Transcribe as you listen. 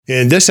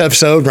In this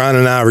episode, Ryan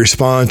and I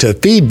respond to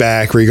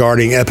feedback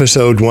regarding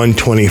episode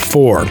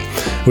 124.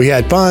 We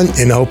had fun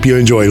and hope you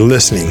enjoy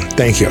listening.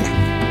 Thank you.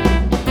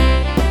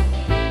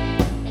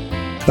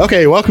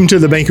 Okay, welcome to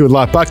the Banking with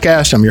Life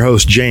podcast. I'm your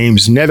host,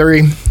 James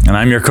Nethery. And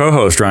I'm your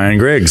co-host, Ryan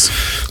Griggs.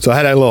 So I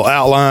had a little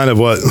outline of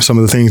what some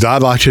of the things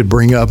I'd like to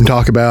bring up and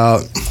talk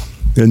about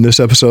in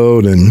this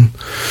episode. And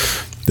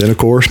then, of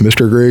course,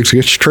 Mr. Griggs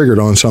gets triggered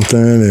on something,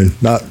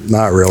 and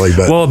not really,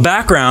 but... Well,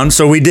 background.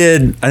 So we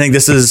did, I think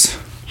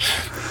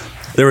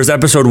there was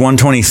episode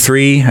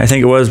 123, I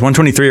think it was,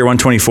 123 or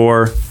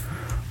 124.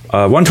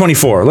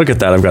 124, look at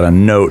that, I've got a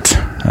note.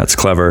 That's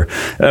clever.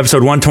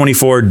 Episode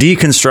 124,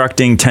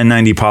 Deconstructing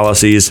 1090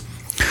 Policies,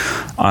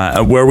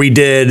 where we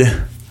did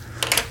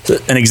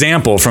an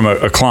example from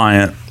a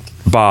client,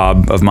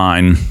 Bob, of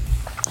mine,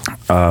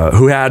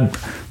 who had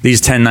these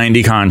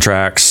 1090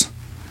 contracts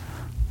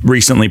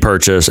recently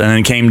purchased and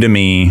then came to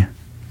me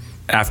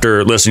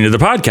after listening to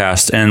the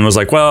podcast and was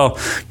like, well,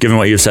 given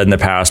what you've said in the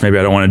past, maybe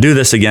I don't want to do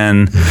this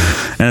again.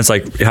 And it's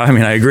like, yeah, I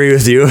mean, I agree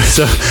with you.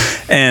 So,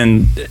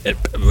 and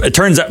it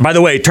turns out, by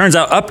the way, turns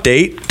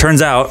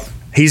out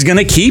he's going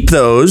to keep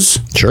those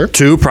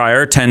two prior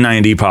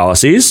 1090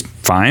 policies.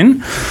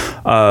 Fine.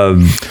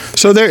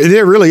 So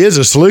there really is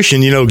a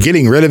solution.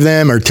 Getting rid of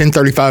them or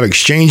 1035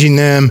 exchanging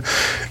them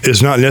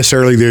is not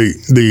necessarily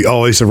the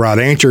always the right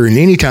answer. And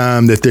any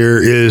time that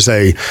there is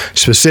a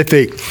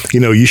specific,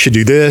 you should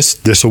do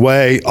this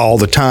away all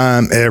the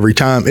time, every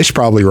time, it's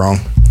probably wrong.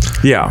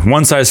 Yeah,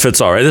 one size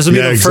fits all, right? This will be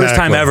the first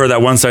time ever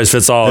that one size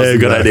fits all is a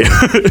good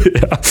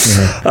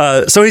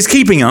idea. So he's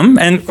keeping them,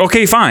 and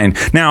okay, fine.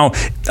 Now,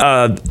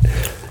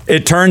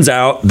 it turns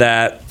out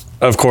that,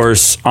 of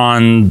course,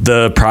 on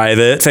the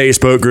private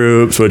Facebook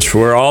groups, which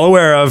we're all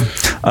aware of,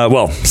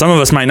 well, some of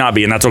us might not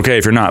be, and that's okay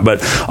if you're not,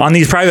 but on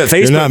these private Facebook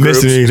groups... You're not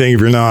missing anything if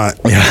you're not.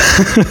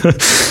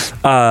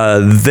 Yeah.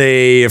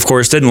 They, of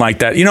course, didn't like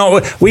that.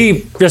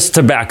 We, just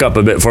to back up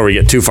a bit before we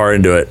get too far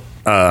into it,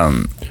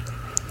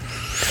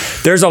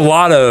 there's a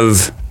lot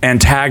of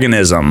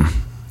antagonism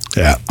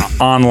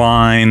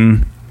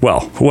online.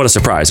 Well, what a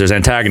surprise. There's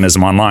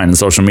antagonism online in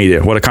social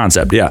media. What a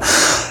concept. Yeah.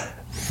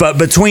 But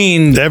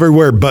between...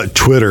 Everywhere but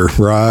Twitter,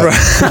 right?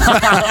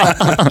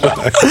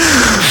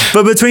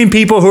 But between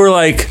people who are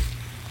like...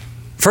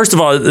 First of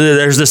all,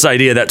 there's this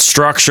idea that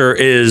structure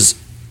is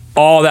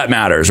all that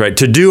matters, right?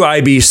 To do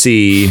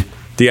IBC,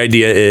 the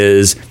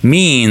idea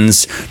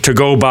means to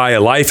go buy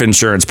a life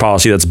insurance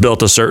policy that's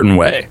built a certain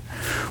way,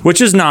 which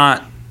is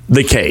not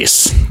the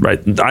case,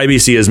 right?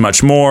 IBC is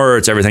much more.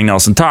 It's everything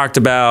Nelson talked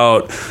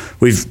about.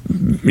 We've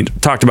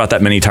talked about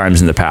that many times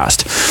in the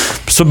past.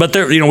 So, but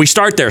there, we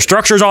start there.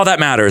 Structure is all that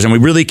matters, and we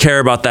really care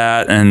about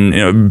that.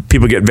 And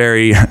people get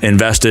very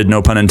invested,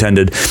 no pun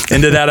intended,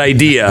 into that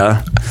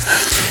idea.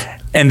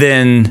 And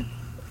then,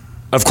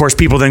 of course,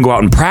 people then go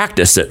out and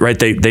practice it, right?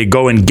 They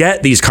go and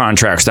get these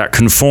contracts that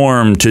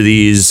conform to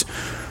these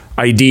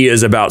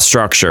ideas about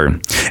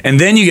structure, and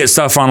then you get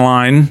stuff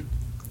online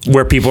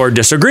where people are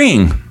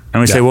disagreeing. And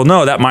we say, well,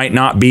 no, that might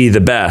not be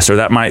the best, or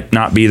that might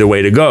not be the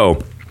way to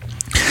go.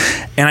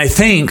 And I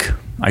think,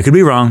 I could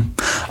be wrong,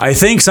 I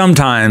think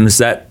sometimes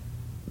that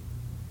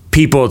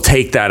people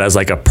take that as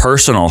like a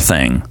personal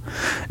thing,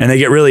 and they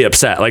get really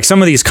upset. Like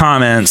some of these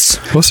comments.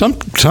 Well, some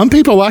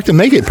people like to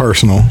make it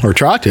personal, or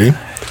try to.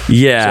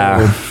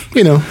 Yeah.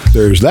 So,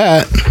 there's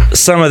that.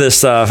 Some of this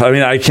stuff, I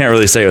mean, I can't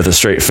really say with a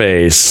straight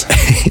face,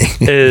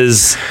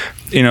 is...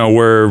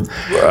 we're...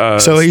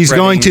 so he's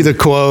going to the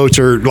quotes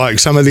or like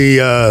some of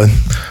the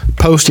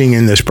posting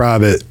in this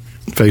private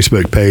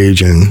Facebook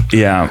page and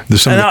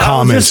some of the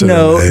comments. I'll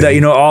just note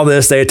that, all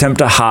this they attempt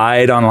to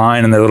hide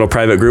online in their little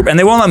private group, and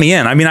they won't let me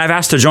in. I mean, I've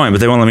asked to join,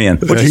 but they won't let me in,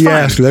 which is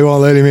fine. They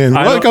won't let him in.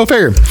 Well, go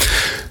figure.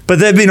 But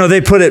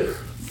they put it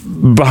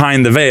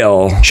behind the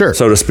veil,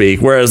 so to speak,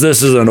 whereas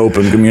this is an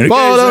open communication.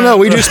 Well, no,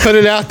 we just put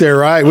it out there,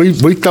 right?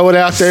 We throw it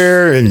out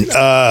there and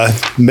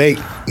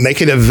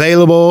make it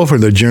available for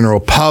the general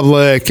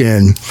public,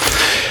 and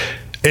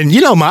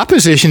my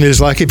position is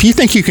like, if you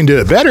think you can do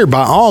it better,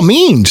 by all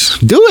means,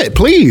 do it,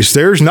 please.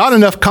 There's not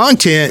enough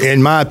content,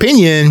 in my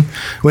opinion,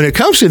 when it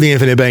comes to the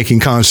infinite banking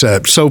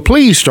concept. So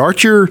please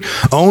start your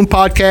own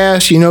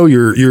podcast.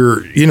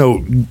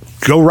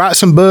 Go write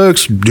some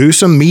books, do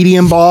some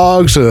Medium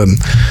blogs,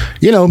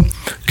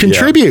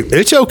 contribute. Yeah.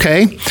 It's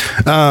okay.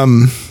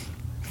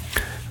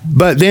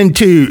 But then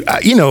to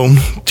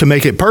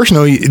make it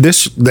personal,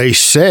 they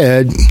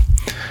said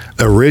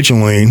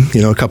originally,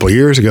 a couple of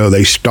years ago,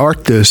 they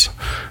start this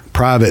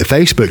private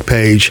Facebook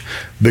page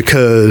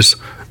because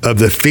of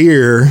the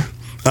fear,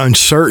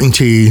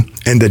 uncertainty,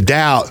 and the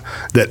doubt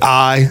that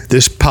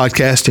this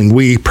podcast, and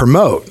we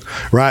promote,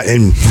 right?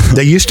 And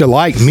they used to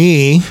like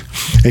me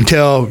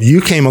until you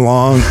came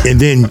along, and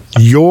then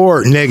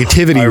your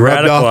negativity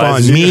rubbed off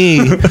on me,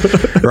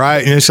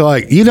 right? And it's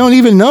like, you don't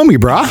even know me,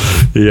 bro.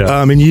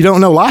 Yeah. And you don't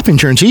know life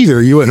insurance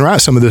either. You wouldn't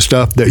write some of the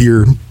stuff that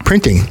you're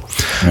printing.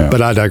 Yeah.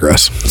 But I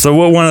digress. So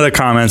one of the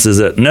comments is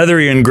that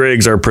Nethery and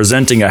Griggs are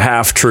presenting a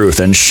half-truth,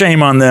 and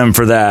shame on them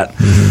for that.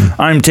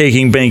 Mm-hmm. I'm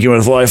taking Banking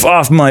with Life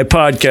off my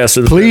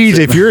podcast. Please,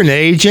 if you're an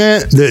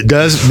agent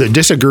that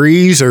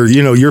disagrees, or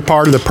you're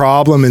part of the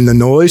problem and the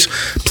noise,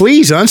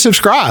 please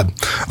unsubscribe.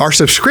 Our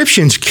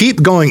subscriptions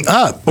keep going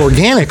up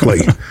organically.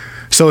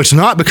 So it's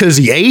not because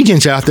the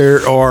agents out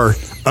there are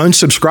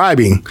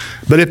unsubscribing,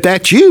 but if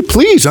that's you,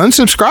 please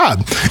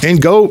unsubscribe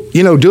and go,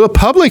 do a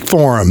public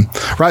forum,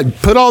 right?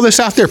 Put all this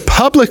out there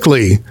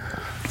publicly,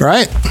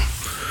 right?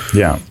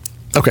 Yeah.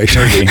 Okay.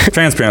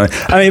 Transparently.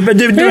 I mean, but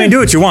do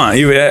what you want.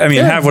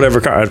 Have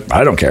whatever.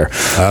 I don't care.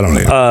 I don't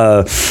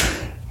either.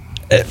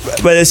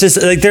 But it's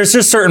just like there's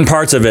just certain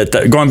parts of it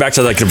that, going back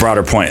to like the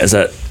broader point, is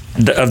that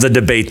of the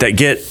debate that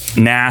get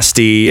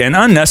nasty and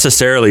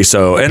unnecessarily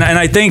so. And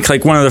I think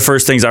like one of the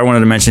first things I wanted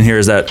to mention here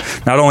is that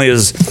not only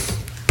is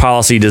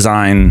policy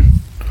design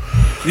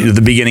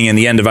the beginning and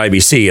the end of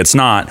IBC, it's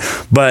not,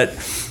 but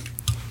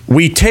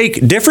we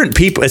take different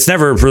people, it's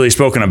never really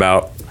spoken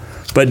about,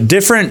 but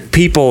different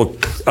people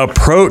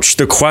approach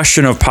the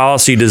question of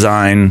policy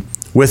design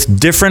with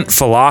different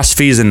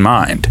philosophies in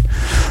mind.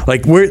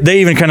 Like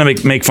they even kind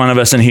of make fun of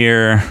us in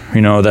here,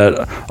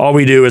 that all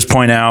we do is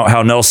point out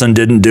how Nelson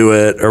didn't do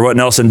it or what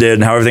Nelson did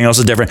and how everything else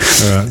is different.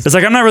 Right. It's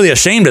like, I'm not really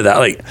ashamed of that.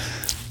 Like,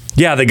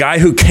 yeah, the guy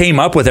who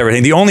came up with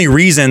everything, the only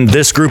reason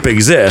this group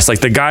exists, like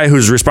the guy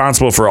who's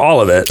responsible for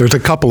all of it. There's a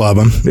couple of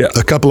them,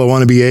 a couple of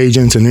wannabe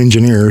agents and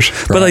engineers.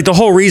 Right? But like the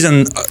whole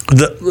reason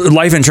the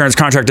life insurance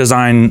contract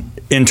design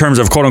in terms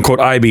of quote unquote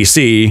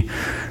IBC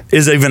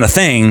is even a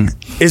thing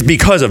is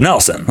because of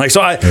Nelson. Like,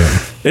 so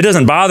it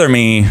doesn't bother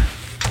me,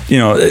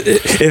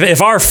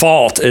 if our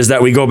fault is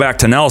that we go back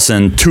to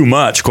Nelson too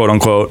much, quote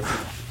unquote,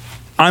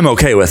 I'm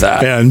okay with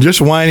that. Yeah, and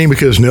just whining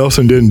because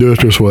Nelson didn't do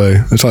it this way.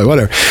 It's like,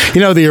 whatever.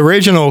 The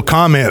original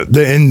comment,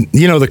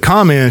 the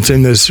comments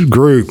in this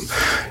group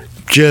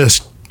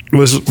just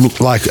was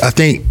like, I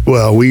think,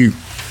 we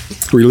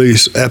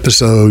release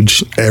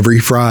episodes every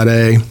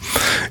Friday,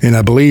 and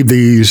I believe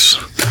these.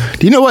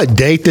 Do you know what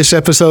date this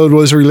episode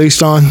was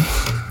released on?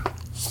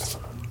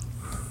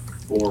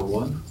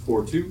 4/1,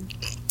 4/2,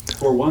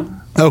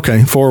 4/1. Okay,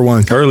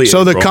 4/1. Early.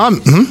 So April.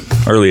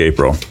 Early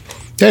April.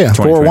 Yeah,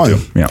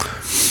 4/1. Yeah.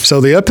 So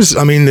the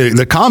episode,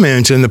 the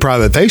comments in the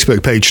private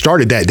Facebook page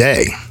started that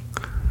day.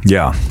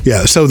 Yeah.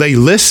 Yeah. So they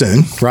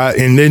listen, right?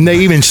 And then they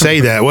even say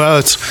that, well,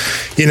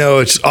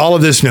 it's all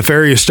of this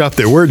nefarious stuff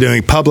that we're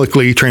doing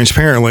publicly,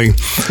 transparently.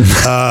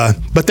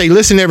 But they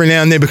listen every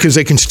now and then because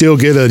they can still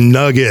get a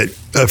nugget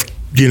of,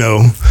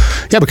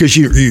 because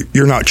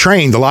you're not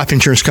trained. The life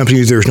insurance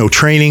companies, there's no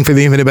training for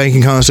the infinite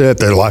banking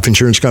concept. The life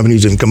insurance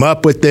companies didn't come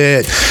up with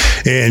it.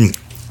 And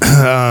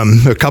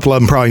a couple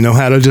of them probably know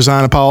how to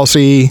design a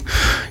policy,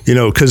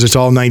 because it's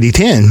all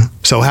 90-10.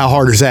 So how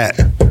hard is that?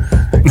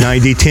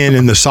 90-10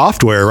 in the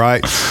software,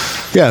 right?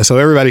 Yeah, so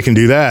everybody can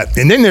do that.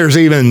 And then there's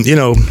even,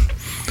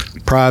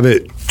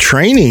 private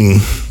training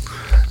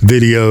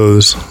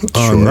videos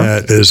on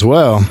that as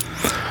well.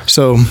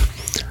 So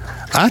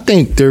I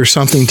think there's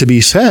something to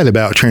be said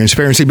about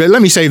transparency. But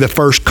let me say the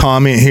first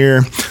comment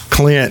here.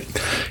 Clint,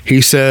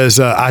 he says,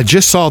 I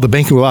just saw the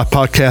Banking with Life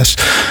podcast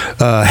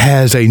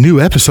has a new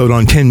episode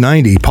on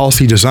 1090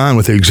 policy design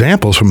with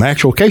examples from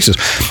actual cases.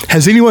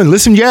 Has anyone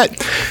listened yet?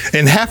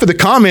 And half of the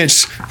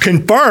comments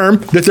confirm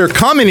that they're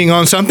commenting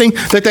on something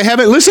that they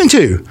haven't listened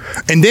to.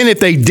 And then if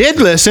they did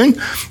listen,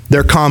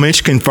 their comments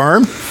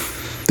confirm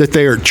that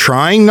they are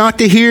trying not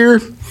to hear,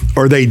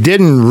 or they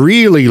didn't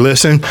really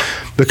listen,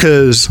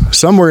 because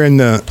somewhere in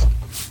the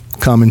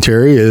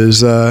commentary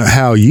is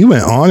how you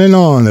went on and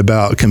on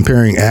about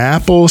comparing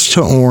apples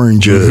to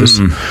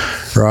oranges,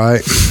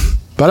 right?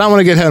 But I don't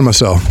want to get ahead of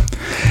myself.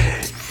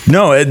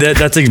 No,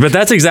 that's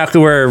exactly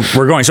where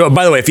we're going. So,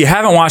 by the way, if you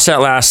haven't watched that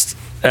last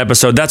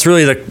episode, that's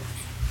really the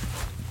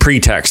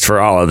pretext for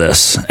all of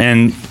this,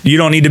 and you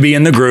don't need to be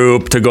in the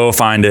group to go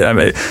find it. I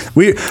mean,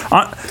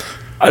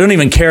 I don't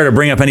even care to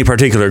bring up any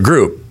particular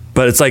group,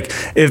 but it's like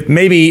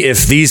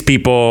if these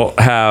people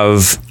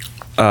have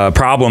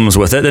problems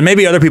with it, then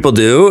maybe other people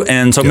do,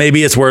 and so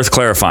maybe it's worth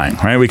clarifying,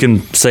 right? We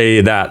can say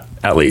that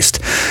at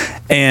least.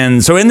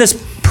 And so in this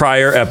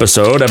prior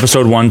episode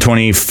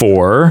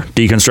 124,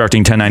 Deconstructing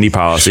 1090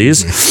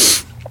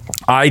 Policies,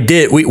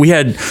 we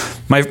had,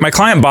 my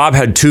client Bob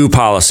had two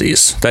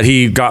policies that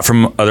he got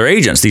from other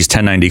agents, these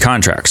 1090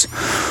 contracts.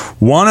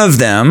 One of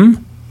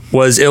them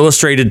was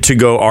illustrated to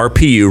go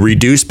RPU,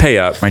 reduce pay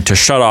up, right, to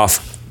shut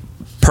off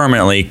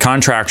permanently,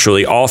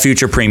 contractually, all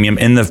future premium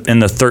in the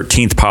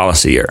 13th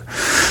policy year.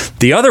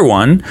 The other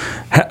one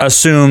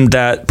assumed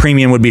that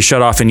premium would be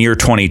shut off in year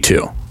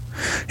 22.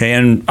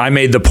 And I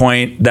made the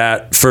point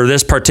that for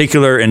this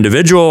particular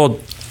individual,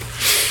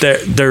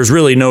 there was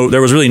really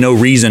no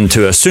reason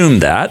to assume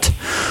that.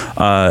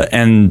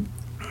 And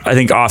I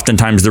think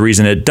oftentimes the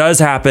reason it does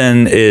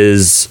happen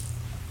is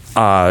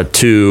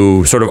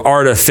to sort of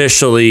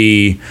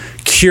artificially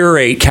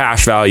curate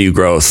cash value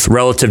growth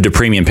relative to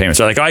premium payments.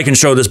 They're like, I can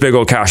show this big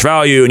old cash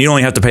value and you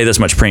only have to pay this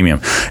much premium.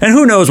 And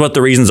who knows what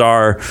the reasons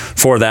are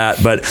for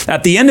that. But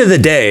at the end of the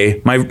day,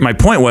 my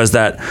point was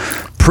that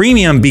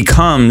premium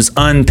becomes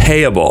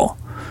unpayable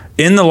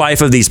in the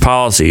life of these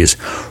policies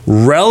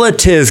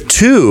relative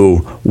to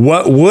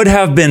what would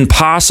have been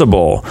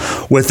possible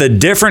with a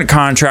different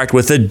contract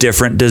with a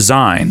different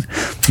design,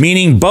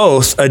 meaning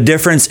both a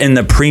difference in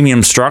the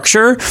premium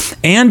structure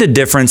and a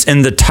difference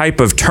in the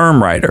type of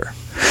term writer.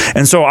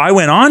 And so I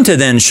went on to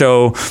then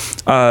show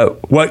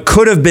what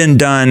could have been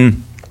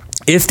done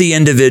if the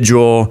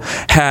individual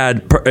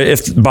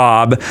if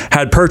Bob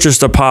had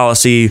purchased a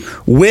policy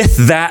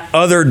with that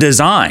other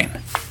design.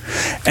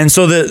 And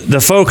so the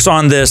folks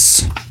on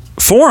this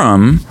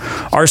forum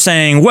are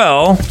saying,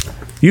 well,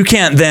 you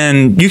can't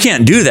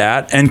do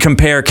that and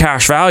compare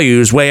cash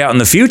values way out in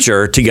the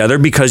future together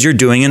because you're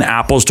doing an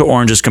apples to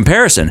oranges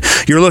comparison.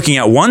 You're looking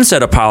at one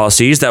set of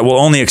policies that will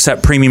only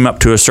accept premium up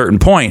to a certain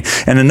point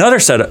and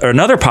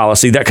another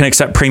policy that can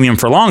accept premium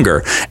for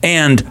longer.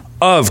 And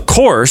of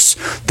course,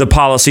 the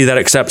policy that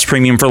accepts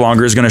premium for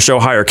longer is going to show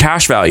higher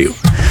cash value.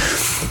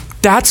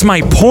 That's my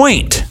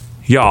point,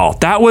 y'all.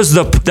 That was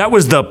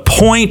the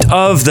point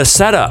of the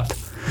setup.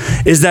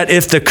 Is that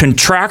if the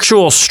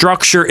contractual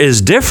structure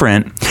is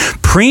different,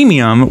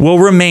 premium will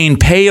remain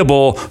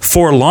payable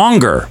for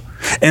longer.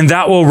 And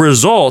that will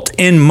result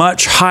in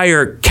much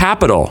higher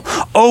capital.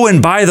 Oh,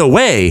 and by the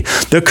way,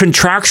 the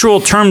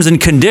contractual terms and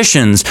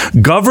conditions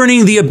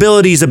governing the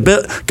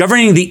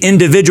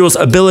individual's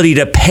ability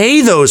to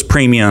pay those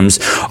premiums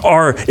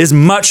is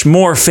much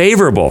more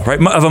favorable, right?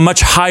 Of a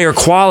much higher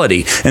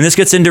quality. And this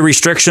gets into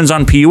restrictions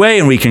on PUA,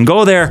 and we can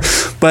go there.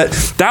 But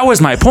that was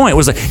my point,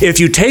 was like, if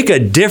you take a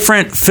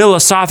different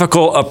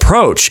philosophical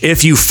approach,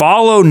 if you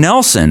follow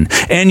Nelson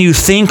and you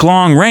think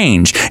long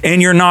range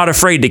and you're not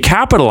afraid to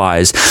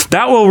capitalize,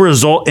 that will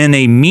result in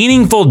a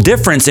meaningful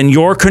difference in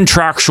your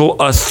contractual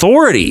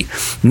authority,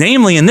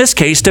 namely in this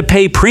case to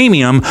pay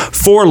premium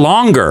for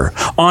longer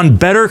on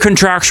better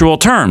contractual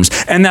terms,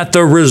 and that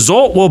the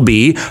result will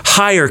be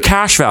higher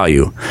cash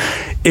value.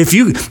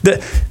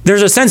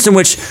 There's a sense in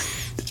which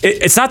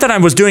it's not that I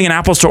was doing an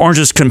apples to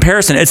oranges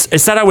comparison.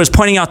 It's that I was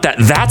pointing out that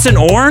that's an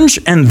orange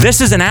and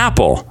this is an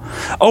apple.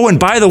 Oh, and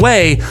by the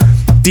way,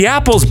 the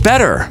apple's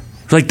better.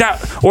 Like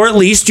that, or at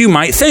least you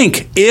might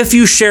think, if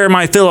you share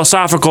my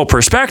philosophical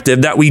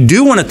perspective that we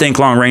do want to think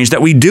long range,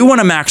 that we do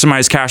want to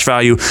maximize cash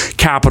value,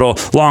 capital,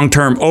 long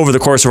term over the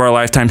course of our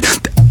lifetime,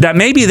 that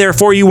maybe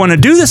therefore you want to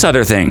do this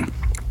other thing.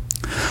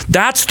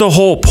 That's the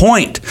whole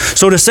point.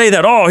 So to say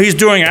that, oh, he's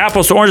doing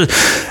apples to oranges,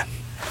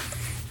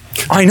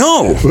 I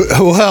know.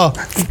 Well,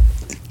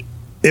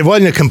 it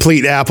wasn't a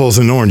complete apples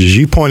and oranges.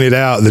 You pointed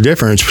out the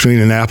difference between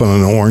an apple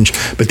and an orange,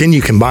 but then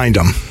you combined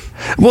them.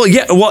 Well,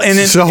 yeah. Well, and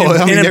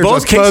in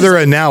both cases, further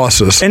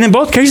analysis. And in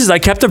both cases, I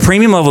kept the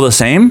premium level the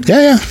same.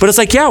 Yeah. But it's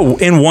like,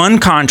 in one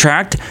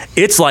contract,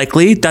 it's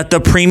likely that the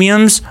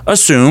premiums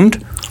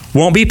assumed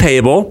won't be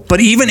payable.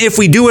 But even if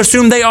we do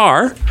assume they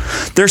are,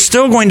 they're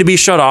still going to be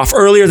shut off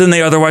earlier than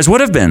they otherwise would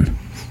have been.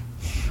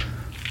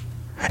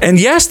 And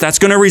yes, that's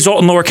going to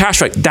result in lower cash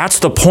value. That's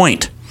the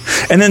point.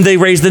 And then they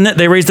raise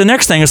the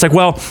next thing. It's like,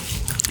 well,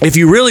 if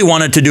you really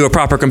wanted to do a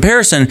proper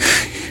comparison,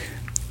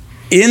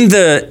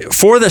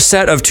 for the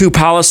set of two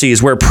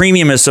policies where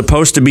premium is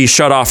supposed to be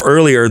shut off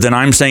earlier than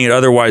I'm saying it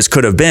otherwise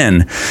could have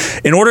been,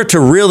 in order to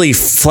really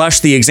flesh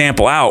the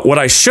example out, what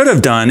I should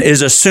have done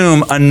is assume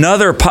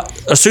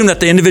that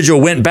the individual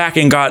went back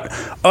and got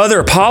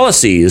other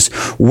policies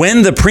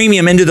when the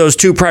premium into those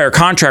two prior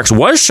contracts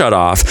was shut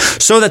off,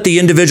 so that the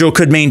individual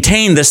could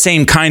maintain the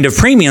same kind of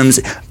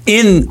premiums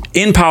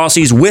in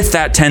policies with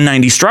that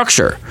 1090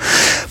 structure.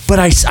 But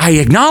I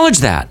acknowledge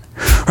that.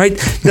 Right?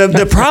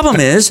 The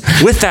problem is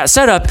with that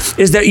setup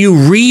is that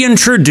you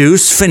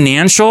reintroduce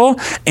financial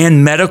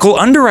and medical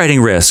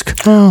underwriting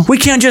risk. Oh. We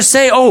can't just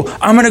say, oh,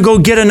 I'm going to go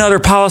get another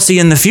policy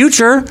in the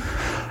future,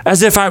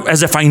 as if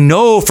I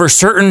know for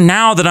certain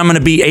now that I'm going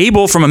to be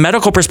able from a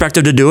medical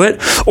perspective to do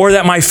it, or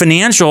that my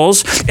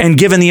financials, and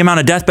given the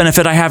amount of death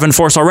benefit I have in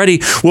force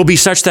already, will be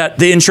such that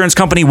the insurance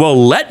company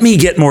will let me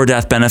get more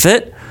death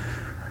benefit.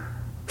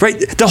 Right?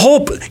 The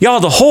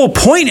whole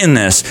point in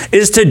this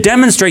is to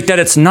demonstrate that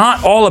it's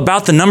not all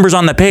about the numbers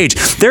on the page.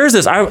 There's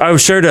this, I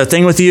shared a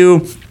thing with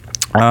you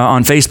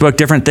on Facebook,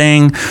 different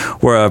thing,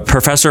 where a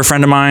professor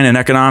friend of mine in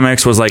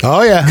economics was like,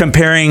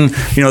 comparing,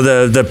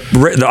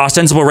 the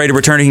ostensible rate of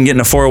return you can get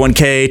in a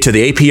 401k to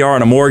the APR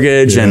on a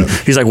mortgage. Yeah. And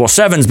he's like, well,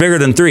 7's bigger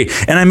than 3.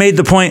 And I made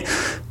the point,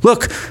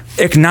 look,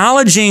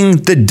 acknowledging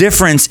the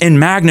difference in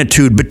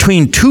magnitude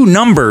between two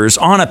numbers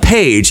on a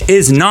page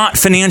is not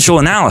financial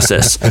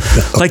analysis.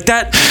 Like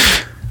that,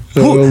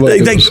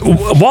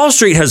 Wall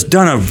Street has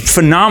done a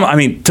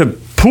phenomenal, to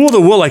pull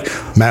the wool, like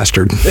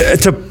Mastered.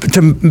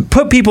 to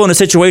put people in a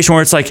situation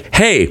where it's like,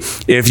 hey,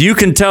 if you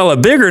can tell a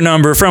bigger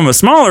number from a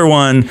smaller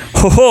one,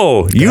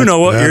 you know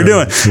what you're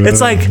doing. It's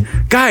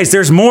like, guys,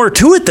 there's more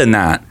to it than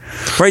that.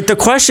 Right? The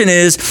question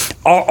is,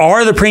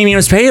 are the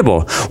premiums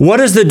payable? What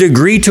is the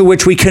degree to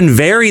which we can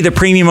vary the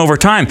premium over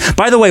time?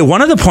 By the way,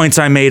 one of the points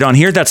I made on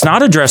here that's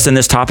not addressed in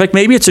this topic,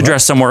 maybe it's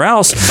addressed somewhere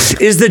else,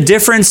 is the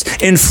difference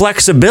in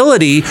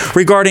flexibility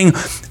regarding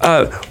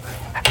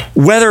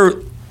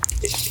whether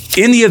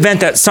in the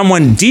event that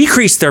someone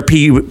decreased their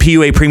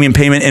PUA premium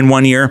payment in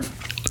 1 year,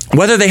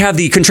 whether they have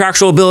the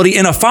contractual ability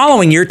in a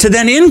following year to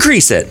then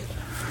increase it.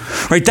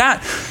 Right?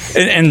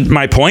 And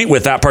my point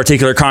with that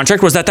particular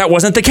contract was that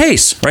wasn't the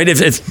case, right?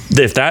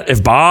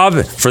 If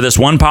Bob, for this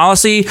one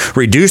policy,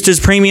 reduced his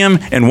premium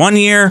in 1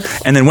 year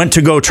and then went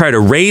to go try to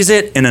raise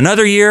it in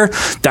another year,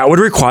 that would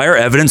require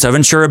evidence of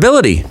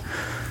insurability.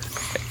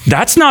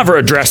 That's never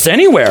addressed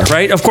anywhere,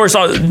 right? Of course,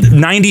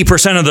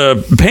 90% of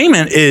the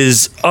payment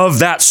is of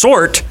that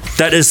sort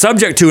that is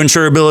subject to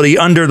insurability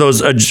under those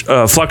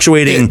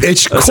fluctuating.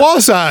 It's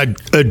quasi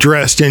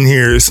addressed in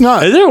here. It's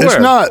not. Is it? It's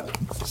not.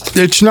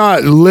 It's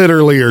not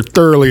literally or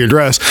thoroughly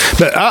addressed.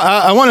 But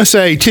I want to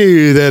say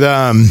too that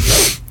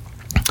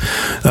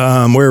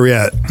where are we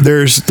at?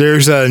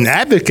 There's an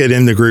advocate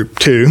in the group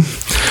too.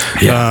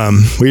 Yeah.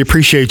 We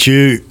appreciate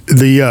you.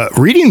 The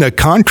reading the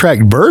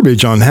contract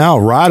verbiage on how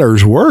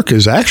riders work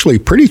is actually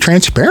pretty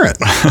transparent,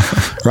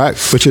 right?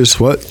 Which is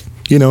what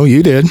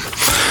you did.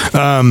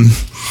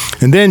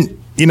 And then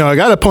I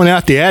got to point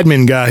out the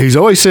admin guy who's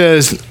always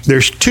says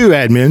there's two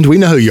admins. We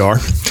know who you are.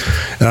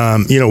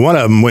 One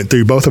of them went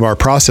through both of our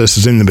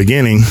processes in the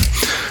beginning,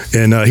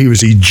 and he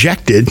was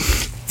ejected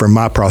from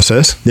my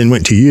process, then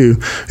went to you,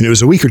 and it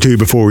was a week or two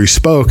before we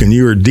spoke, and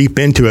you were deep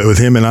into it with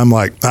him, and I'm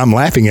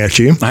laughing at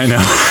you. I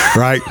know.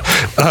 Right?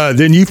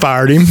 Then you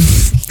fired him,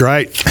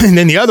 right? And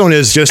then the other one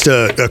is just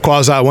a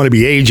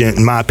quasi-wannabe agent,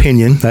 in my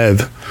opinion. I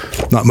have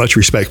not much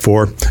respect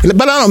for.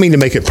 But I don't mean to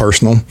make it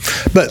personal.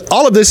 But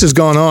all of this has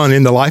gone on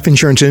in the life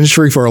insurance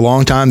industry for a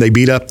long time. They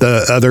beat up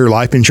the other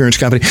life insurance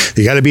company.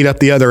 They got to beat up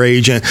the other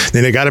agent.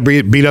 Then they got to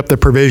beat up the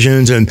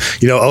provisions. And,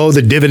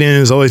 the dividend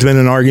has always been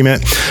an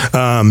argument.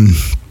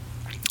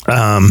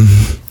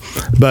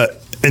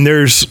 And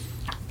there's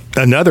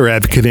another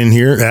advocate in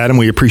here, Adam.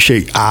 I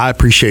appreciate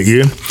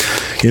you.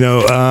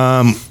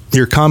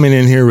 Your comment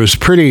in here was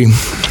pretty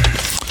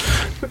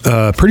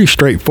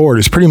straightforward.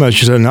 It's pretty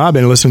much said, I've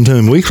been listening to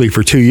them weekly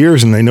for 2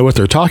 years and they know what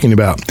they're talking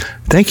about.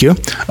 Thank you.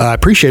 I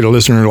appreciate a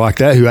listener like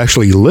that who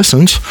actually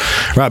listens.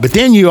 Right. But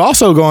then you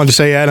also go on to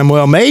say, Adam,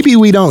 well, maybe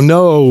we don't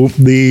know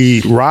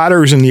the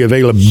riders and the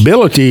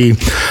availability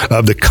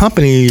of the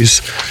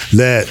companies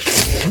that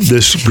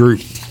this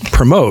group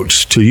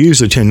promotes to use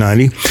the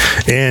 1090.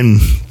 And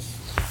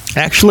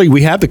actually,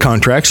 we have the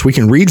contracts. We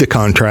can read the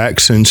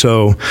contracts. And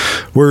so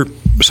we're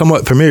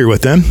somewhat familiar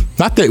with them.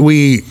 Not that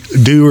we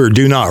do or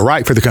do not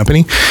write for the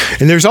company.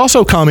 And there's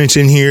also comments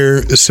in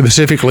here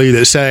specifically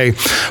that say,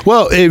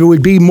 well, it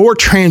would be more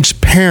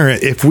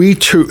transparent if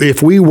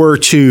we were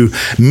to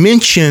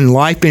mention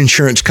life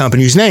insurance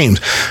companies'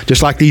 names.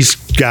 Just like these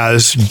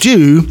guys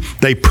do,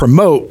 they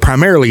promote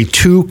primarily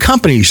two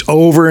companies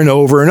over and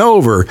over and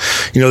over.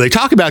 They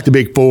talk about the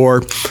big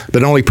four,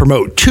 but only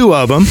promote two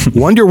of them.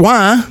 Wonder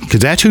why?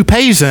 Because that's who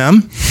pays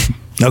them.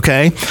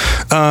 Okay,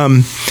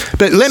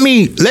 but let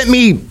me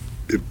be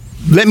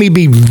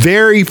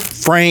very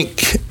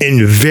frank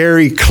and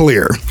very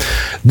clear.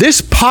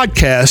 This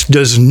podcast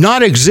does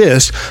not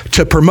exist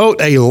to promote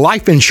a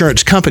life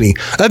insurance company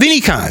of any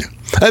kind.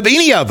 Of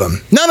any of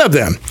them. None of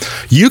them.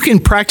 You can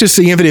practice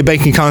the infinite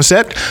banking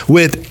concept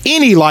with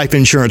any life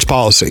insurance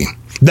policy.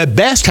 The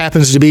best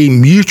happens to be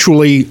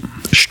mutually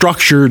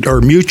structured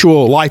or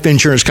mutual life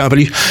insurance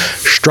companies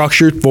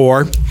structured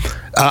for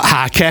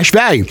high cash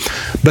value.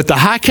 But the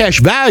high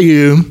cash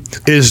value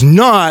is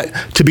not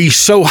to be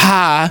so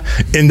high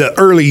in the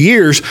early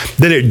years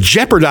that it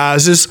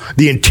jeopardizes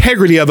the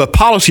integrity of a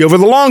policy over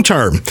the long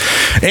term.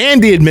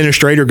 And the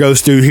administrator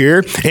goes through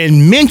here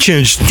and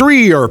mentions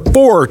 3 or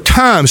 4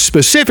 times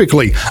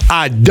specifically,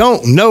 I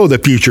don't know the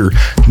future.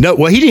 No,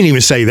 well, he didn't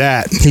even say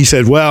that. He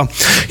said, well,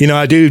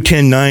 I do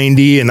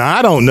 1090 and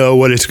I don't know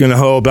what it's going to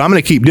hold, but I'm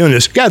going to keep doing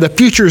this. Yeah, the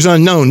future is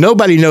unknown.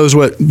 Nobody knows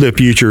what the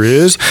future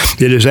is.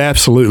 It is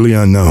absolutely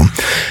unknown.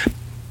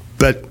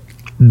 But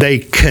they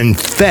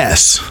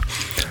confess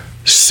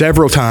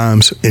several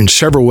times in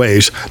several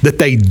ways that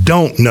they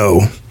don't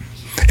know.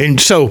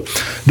 And so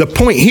the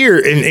point here,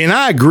 and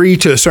I agree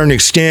to a certain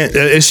extent,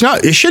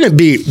 it shouldn't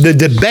be, the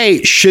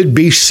debate should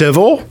be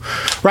civil,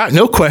 right?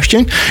 No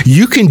question.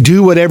 You can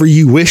do whatever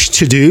you wish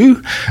to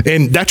do,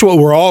 and that's what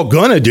we're all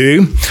going to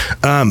do.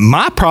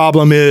 My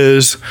problem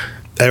is,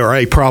 or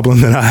a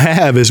problem that I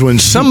have is when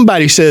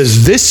somebody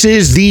says this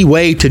is the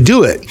way to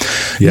do it.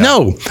 Yeah.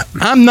 No,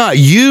 I'm not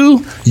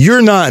you.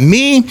 You're not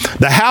me.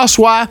 The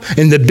housewife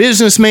and the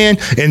businessman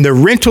and the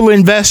rental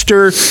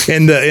investor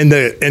and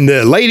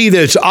the lady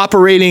that's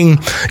operating,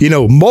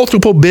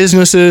 multiple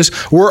businesses.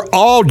 We're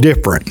all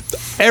different.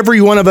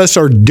 Every one of us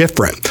are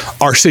different.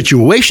 Our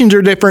situations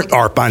are different.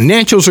 Our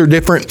financials are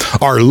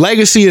different. Our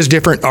legacy is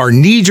different. Our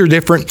needs are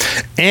different.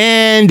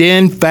 And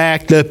in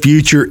fact, the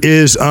future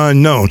is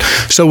unknown.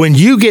 So when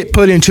you get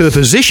put into a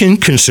position,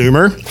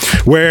 consumer,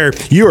 where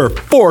you are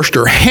forced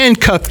or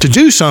handcuffed to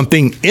do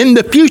something in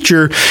the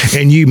future,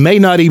 and you may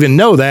not even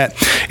know that,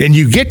 and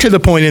you get to the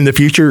point in the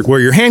future where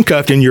you're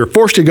handcuffed and you're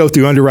forced to go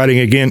through underwriting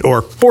again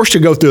or forced to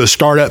go through a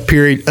startup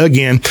period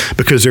again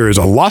because there is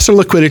a loss of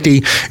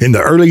liquidity in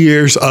the early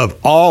years of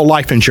all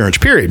life insurance,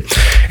 period.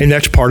 And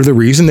that's part of the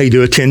reason they do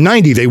a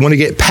 1090. They want to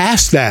get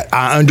past that.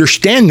 I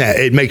understand that.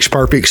 It makes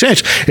perfect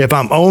sense. If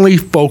I'm only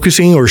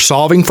focusing or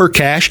solving for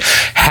cash,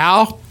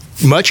 how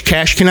much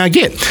cash can I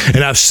get?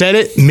 And I've said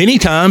it many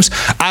times.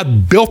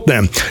 I've built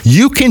them.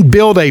 You can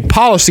build a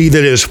policy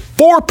that is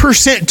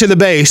 4% to the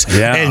base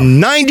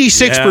and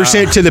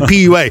 96% to the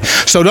PUA.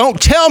 So don't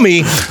tell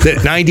me that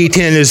 90-10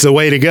 is the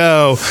way to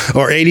go,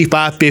 or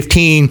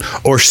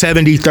 85-15 or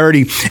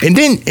 70-30.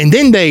 And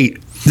then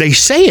they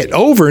say it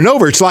over and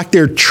over. It's like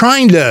they're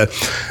trying to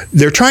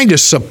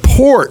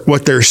support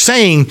what they're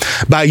saying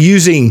by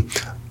using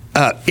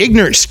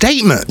ignorant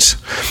statements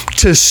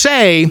to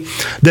say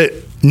that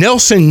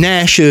Nelson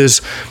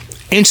Nash's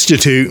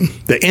Institute,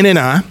 the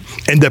NNI,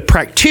 and the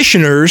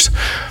practitioners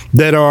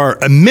that are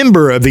a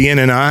member of the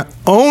NNI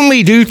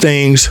only do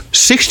things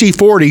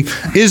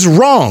 60-40 is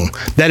wrong.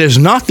 That is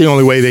not the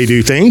only way they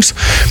do things.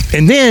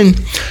 And then,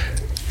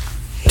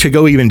 to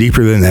go even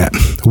deeper than that,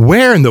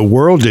 where in the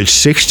world did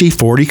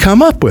 60-40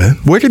 come up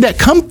with? Where did that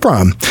come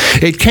from?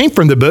 It came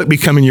from the book,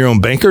 Becoming Your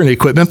Own Banker and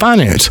Equipment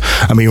Finance.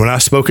 I mean, when I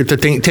spoke at the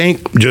think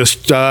tank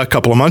just a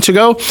couple of months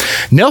ago,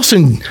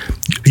 Nelson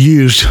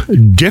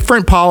used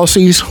different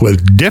policies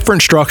with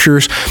different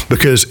structures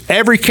because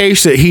every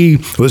case that he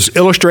was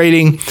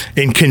illustrating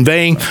and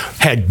conveying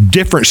had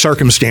different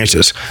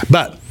circumstances.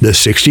 But the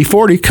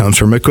 60-40 comes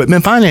from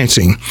equipment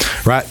financing,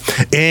 right?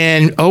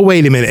 And, oh,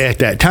 wait a minute, at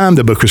that time,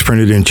 the book was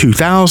printed in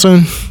 2000.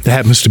 That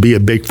happens to be a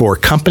Big Four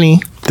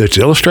company that's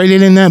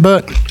illustrated in that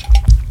book.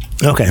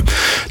 Okay,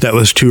 that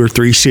was 2 or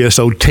 3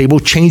 CSO table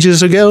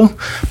changes ago,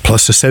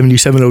 plus the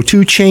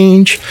 7702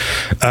 change.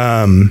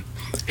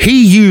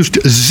 He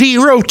used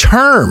zero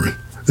term.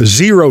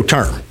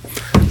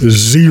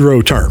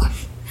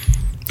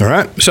 All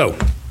right, so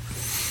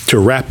to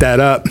wrap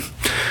that up,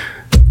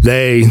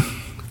 they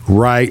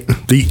write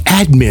the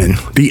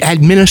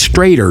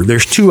administrator.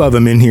 There's 2 of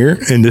them in here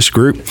in this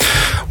group.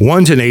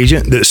 One's an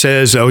agent that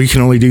says, you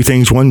can only do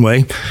things one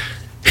way.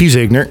 He's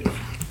ignorant.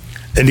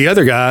 And the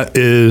other guy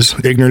is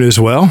ignorant as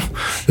well.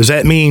 Does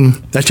that mean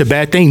that's a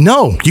bad thing?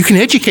 No, you can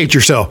educate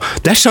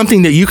yourself. That's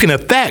something that you can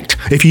affect.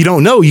 If you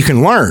don't know, you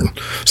can learn.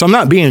 So I'm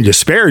not being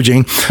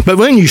disparaging, but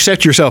when you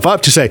set yourself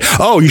up to say,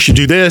 you should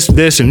do this,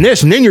 this, and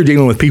this, and then you're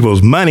dealing with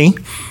people's money,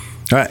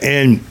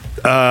 and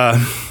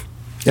I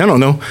don't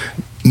know,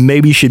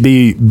 maybe you should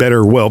be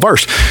better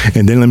well-versed.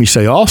 And then let me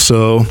say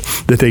also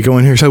that they go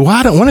in here and say,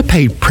 I don't want to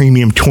pay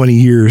premium 20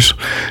 years,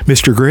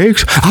 Mr.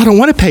 Griggs. I don't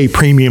want to pay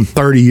premium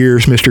 30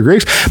 years, Mr.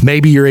 Griggs.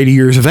 Maybe you're 80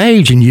 years of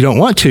age and you don't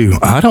want to.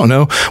 I don't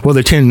know. Well,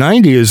 the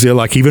 1090 is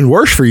even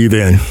worse for you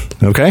then,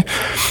 okay?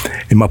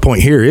 And my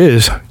point here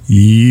is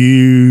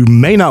you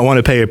may not want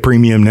to pay a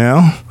premium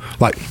now.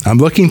 Like, I'm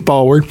looking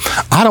forward.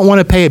 I don't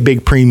want to pay a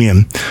big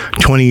premium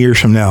 20 years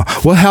from now.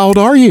 Well, how old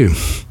are you?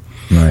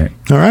 Right.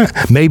 All right.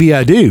 Maybe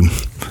I do.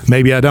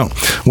 Maybe I don't.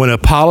 When a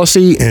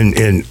policy,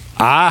 and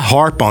I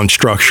harp on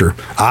structure.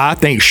 I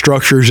think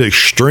structure is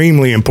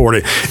extremely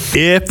important.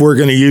 If we're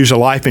going to use a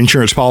life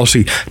insurance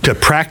policy to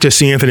practice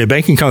the infinite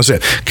banking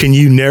concept, can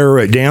you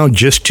narrow it down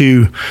just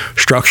to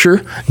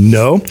structure?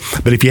 No.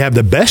 But if you have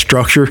the best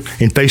structure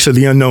in face of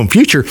the unknown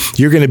future,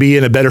 you're going to be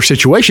in a better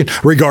situation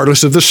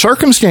regardless of the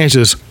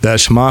circumstances.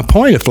 That's my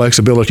point of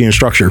flexibility and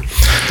structure.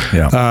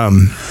 Yeah.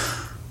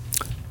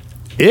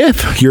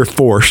 If you're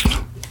forced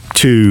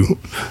to,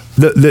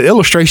 the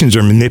illustrations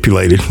are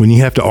manipulated when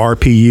you have to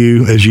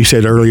RPU, as you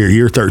said earlier,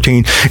 year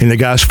 13, and the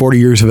guy's 40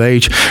 years of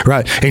age,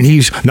 right? And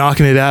he's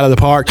knocking it out of the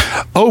park.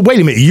 Oh, wait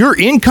a minute. Your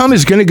income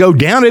is going to go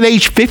down at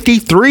age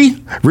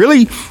 53?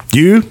 Really?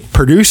 You,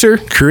 producer,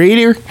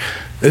 creator?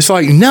 It's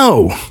like,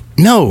 no.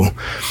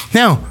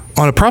 Now,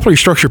 on a properly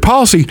structured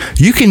policy,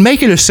 you can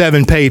make it a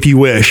 7-pay if you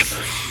wish.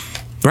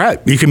 Right?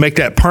 You can make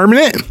that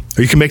permanent,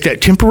 or you can make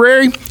that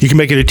temporary. You can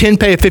make it a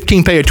 10-pay, a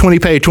 15-pay, a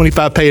 20-pay, a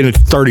 25-pay, and a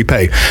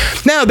 30-pay.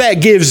 Now that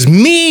gives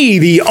me,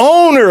 the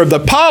owner of the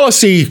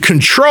policy,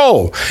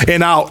 control,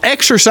 and I'll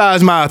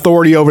exercise my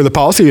authority over the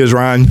policy, as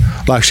Ryan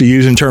likes to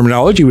use in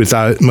terminology, which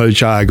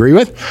I agree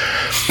with.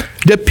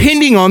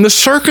 depending on the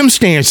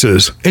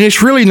circumstances. And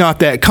it's really not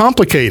that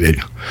complicated.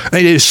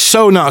 It is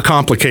so not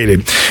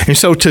complicated. And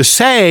so to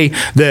say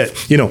that,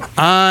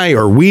 I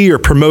or we are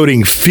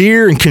promoting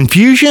fear and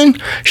confusion,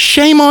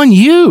 shame on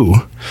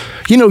you.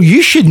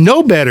 You should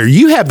know better.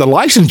 You have the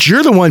license.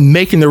 You're the one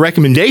making the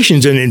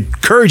recommendations and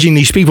encouraging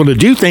these people to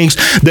do things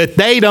that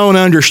they don't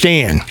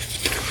understand.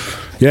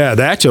 Yeah,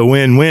 that's a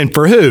win-win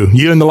for who?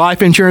 You and the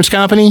life insurance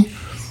company?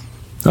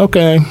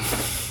 Okay.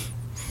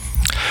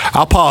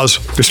 I'll pause,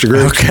 Mr.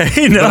 Greer.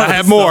 Okay, no, but I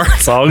have more.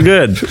 It's all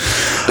good.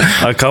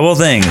 A couple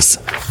things.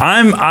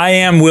 I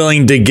am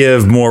willing to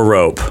give more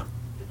rope.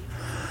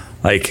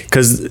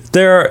 Because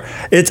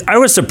I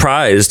was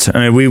surprised.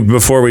 I mean,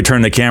 before we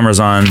turn the cameras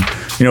on,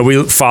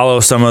 we follow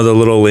some of the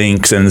little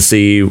links and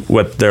see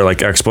what their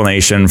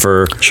explanation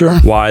for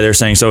why they're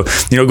saying. So,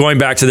 going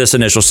back to this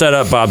initial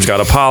setup, Bob's got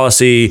a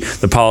policy,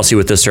 the policy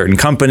with this certain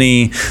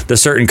company. The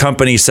certain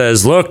company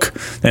says, look,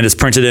 and it's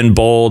printed in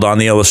bold on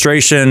the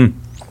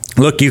illustration.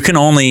 Look, you can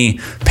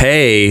only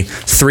pay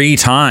 3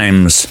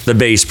 times the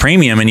base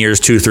premium in years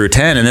 2 through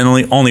 10, and then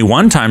only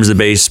 1 times the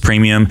base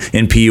premium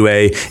in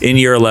PUA in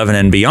year 11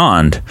 and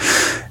beyond,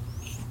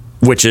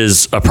 which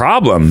is a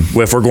problem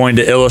if we're going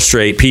to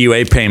illustrate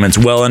PUA payments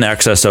well in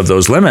excess of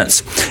those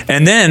limits.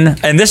 And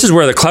this is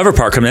where the clever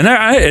part comes in.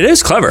 It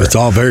is clever. It's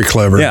all very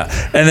clever. Yeah.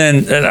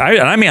 And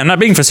I mean, I'm not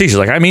being facetious.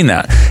 I mean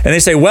that. And they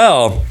say,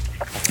 well,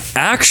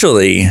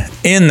 actually,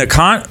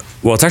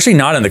 it's actually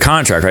not in the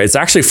contract, right? It's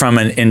actually from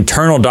an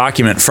internal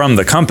document from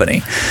the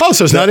company. Oh,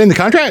 so it's not in the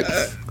contract?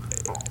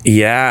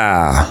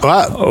 Yeah.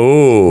 What?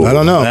 Oh, I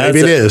don't know.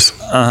 Maybe it is.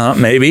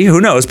 Maybe. Who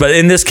knows? But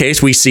in this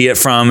case, we see it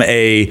from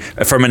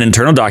an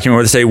internal document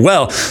where they say,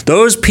 well,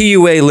 those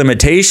PUA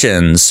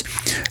limitations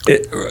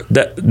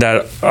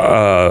that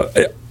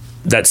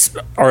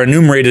are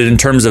enumerated in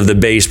terms of the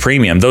base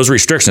premium, those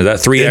restrictions, that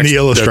 3x in the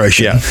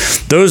illustration,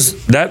 those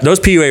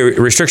PUA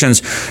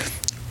restrictions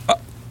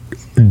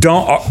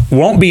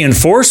won't be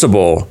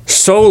enforceable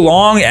so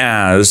long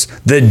as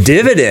the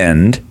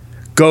dividend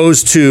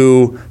goes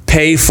to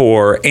pay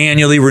for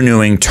annually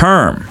renewing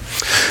term.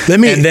 Let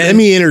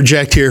me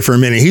interject here for a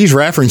minute. He's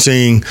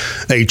referencing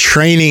a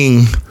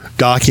training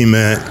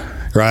document,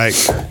 right,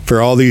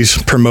 for all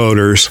these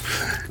promoters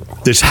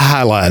that's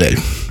highlighted.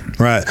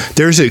 Right.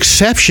 There's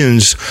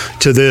exceptions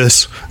to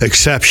this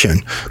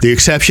exception. The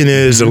exception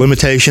is the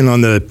limitation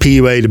on the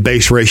PUA to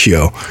base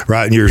ratio,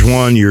 right? In years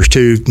 1, years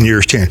 2, and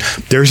years 10.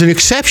 There's an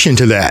exception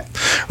to that,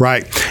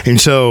 right?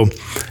 And so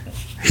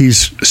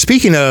he's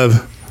speaking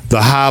of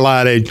the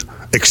highlighted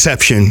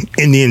exception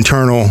in the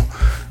internal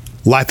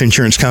life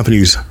insurance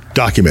company's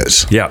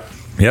documents. Yep.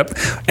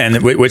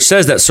 And which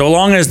says that so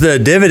long as the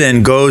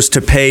dividend goes to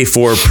pay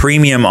for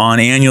premium on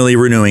annually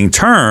renewing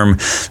term,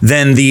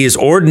 then these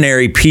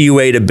ordinary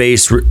PUA to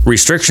base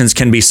restrictions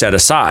can be set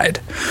aside.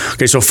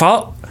 Okay, so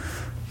fair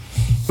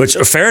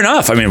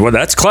enough. I mean, well,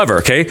 that's clever,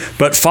 okay?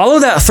 But follow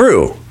that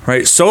through,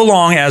 right? So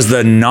long as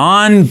the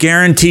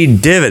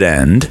non-guaranteed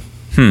dividend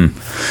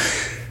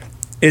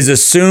is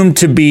assumed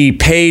to be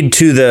paid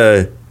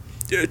to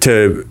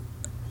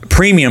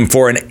premium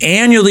for an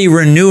annually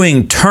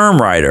renewing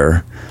term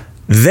rider,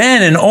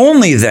 then and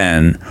only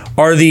then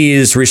are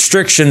these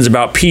restrictions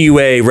about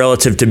PUA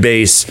relative to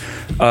base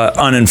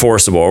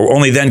unenforceable, or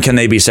only then can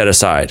they be set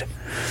aside.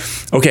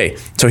 Okay,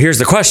 so here's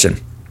the question.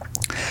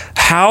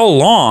 How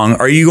long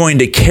are you going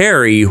to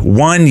carry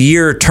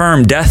 1-year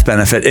term death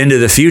benefit into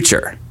the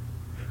future?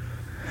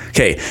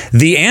 Okay,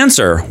 the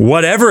answer,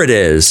 whatever it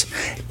is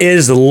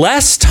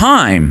less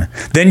time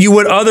than you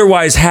would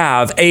otherwise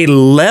have a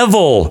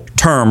level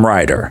term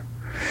rider.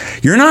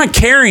 You're not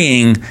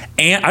carrying,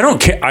 and I don't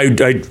care.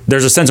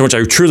 There's a sense in which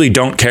I truly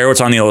don't care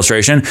what's on the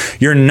illustration.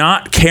 You're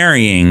not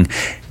carrying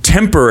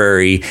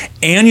temporary,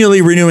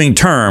 annually renewing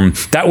term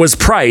that was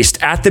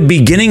priced at the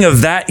beginning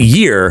of that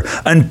year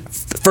and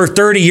for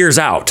 30 years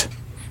out.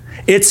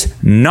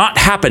 It's not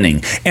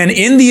happening. And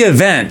in the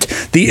event,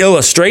 the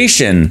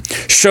illustration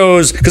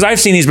shows, because I've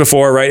seen these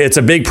before, right? It's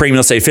a big premium,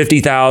 let's say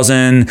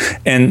 $50,000,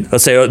 and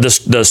let's say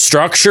the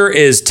structure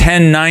is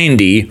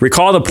 1090.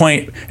 Recall the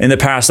point in the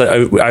past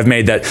that I've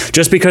made that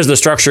just because the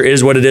structure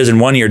is what it is in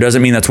 1 year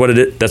doesn't mean that's what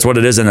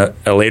it is in a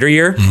later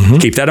year. Mm-hmm.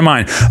 Keep that in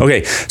mind.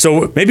 Okay,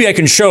 so maybe I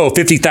can show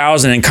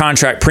 $50,000 in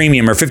contract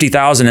premium or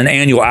 $50,000 in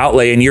annual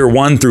outlay in year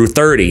 1 through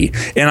 30,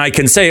 and I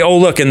can say, oh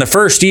look, in the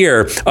first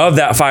year of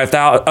that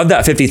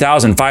 $50,000,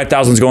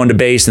 $5,000 is going to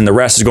base and the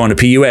rest is going to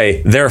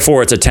PUA.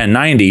 Therefore, it's a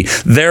 1090.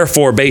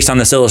 Therefore, based on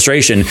this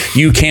illustration,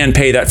 you can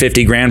pay that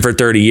 $50,000 for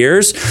 30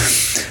 years.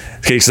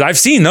 Okay, because I've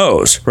seen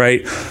those,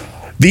 right?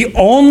 The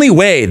only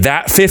way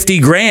that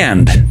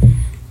 $50,000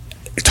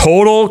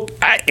 total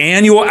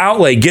annual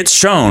outlay gets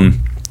shown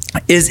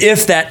is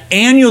if that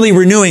annually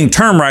renewing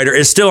term rider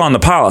is still on the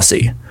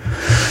policy.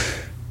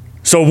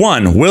 So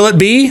one, will it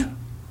be?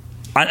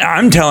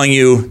 I'm telling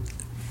you,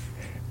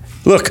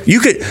 look, you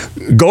could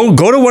go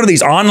to one of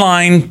these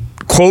online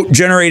quote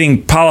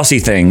generating policy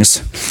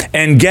things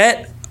and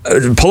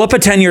pull up a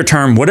 10-year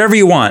term, whatever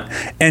you want,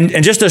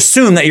 and just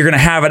assume that you're going to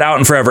have it out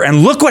and forever.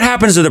 And look what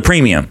happens to the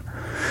premium.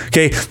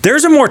 Okay,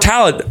 there's a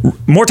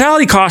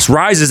mortality cost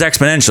rises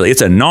exponentially.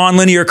 It's a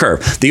non-linear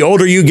curve. The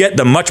older you get,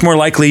 the much more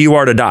likely you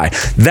are to die.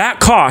 That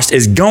cost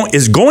is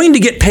going to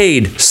get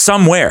paid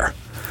somewhere.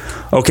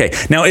 Okay,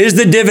 now is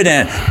the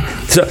dividend...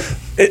 So,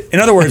 in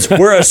other words,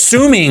 we're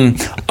assuming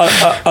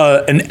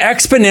an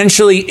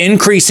exponentially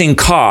increasing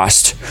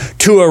cost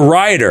to a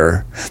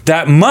rider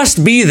that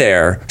must be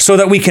there so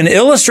that we can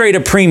illustrate a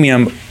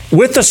premium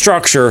with the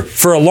structure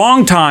for a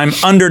long time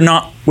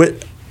all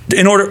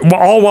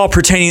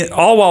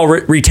while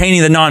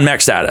retaining the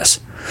non-MEC status.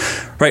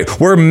 Right,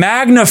 we're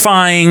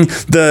magnifying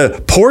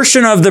the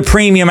portion of the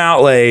premium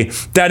outlay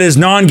that is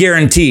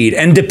non-guaranteed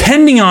and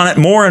depending on it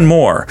more and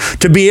more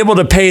to be able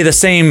to pay the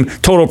same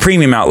total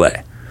premium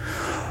outlay.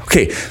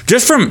 Okay,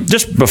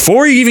 just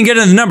before you even get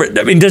into the number,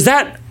 I mean, does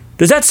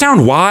that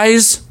sound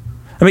wise?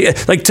 I mean,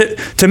 like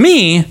to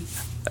me,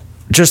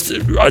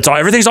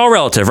 everything's all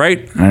relative,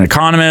 right? An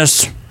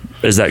economist,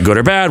 is that good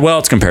or bad? Well,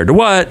 it's compared to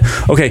what?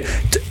 Okay,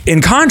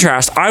 in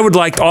contrast, I would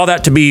like all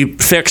that to be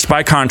fixed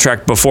by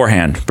contract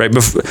beforehand, right?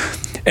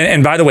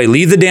 And by the way,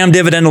 leave the damn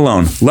dividend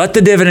alone. Let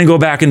the dividend go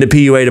back into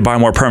PUA to buy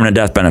more permanent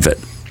death benefit,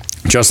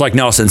 just like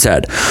Nelson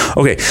said.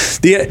 Okay,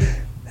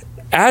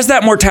 as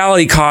that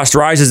mortality cost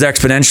rises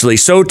exponentially,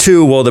 so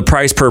too will the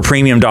price per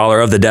premium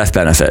dollar of the death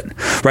benefit.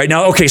 Right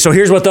now, okay, so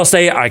here's what they'll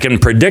say. I can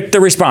predict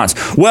the response.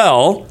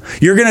 Well,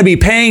 you're going to be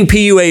paying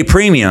PUA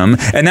premium,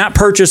 and that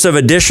purchase of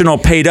additional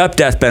paid up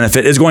death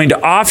benefit is going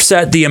to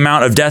offset the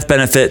amount of death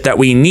benefit that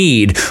we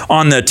need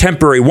on the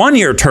temporary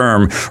 1-year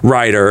term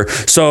rider.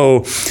 So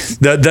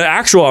the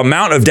actual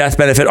amount of death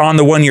benefit on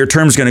the 1-year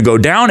term is going to go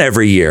down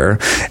every year.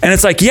 And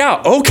it's like,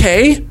 yeah,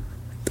 okay.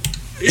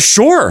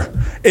 Sure.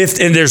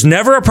 And there's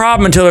never a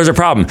problem until there's a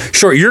problem.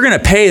 Sure, you're going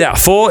to pay that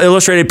full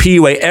illustrated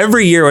PUA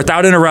every year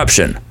without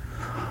interruption.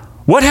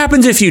 What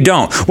happens if you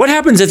don't? What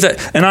happens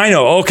and I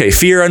know, okay,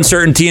 fear,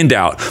 uncertainty, and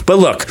doubt. But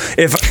look,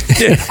 if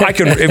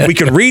we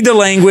can read the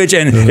language,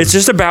 and it's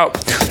just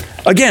about,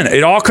 again,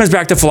 it all comes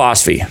back to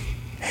philosophy.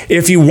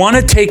 If you want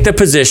to take the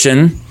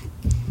position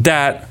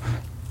that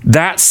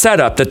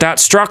setup, that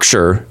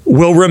structure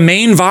will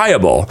remain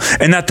viable,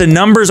 and that the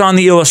numbers on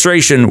the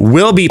illustration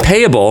will be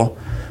payable,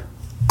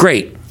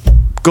 great.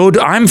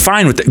 I'm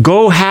fine with it.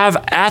 Go have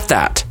at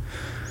that.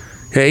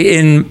 Okay.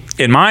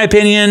 In my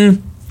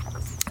opinion,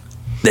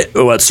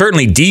 it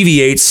certainly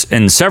deviates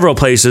in several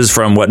places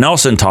from what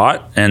Nelson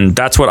taught, and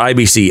that's what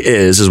IBC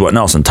is what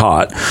Nelson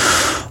taught.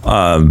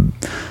 But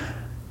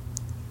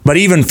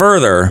even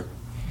further,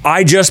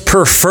 I just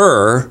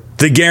prefer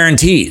the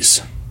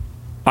guarantees.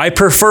 I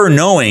prefer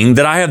knowing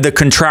that I have the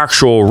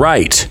contractual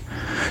right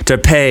to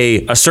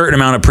pay a certain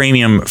amount of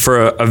premium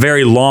for a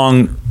very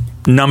long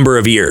number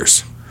of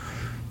years.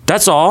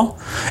 That's all.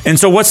 And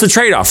so what's the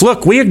trade-off?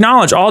 Look, we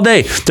acknowledge all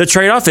day the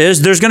trade-off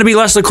is there's going to be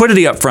less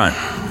liquidity up front.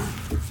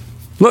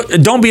 Look,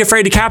 don't be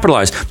afraid to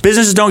capitalize.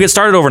 Businesses don't get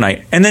started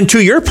overnight. And then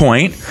to your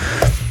point,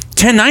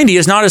 1090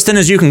 is not as thin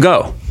as you can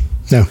go.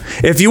 No.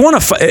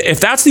 If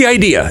that's the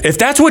idea, if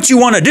that's what you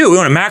want to do, we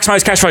want to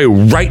maximize cash value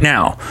right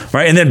now,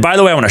 right? And then, by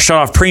the way, I want to shut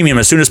off premium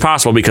as soon as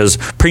possible because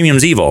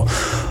premium's evil.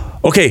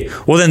 Okay,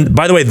 well then,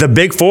 by the way, the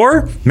Big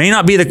Four may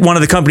not be one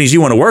of the companies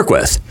you want to work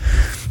with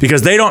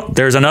because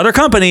there's another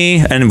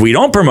company, and we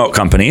don't promote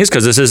companies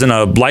because this isn't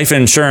a life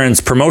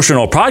insurance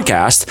promotional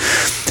podcast.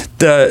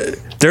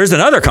 There's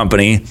another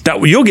company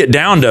that you'll get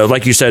down to,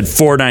 like you said,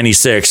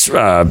 496,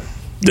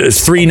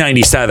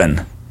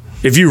 397,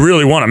 if you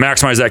really want to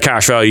maximize that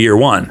cash value year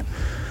one.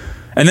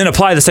 And then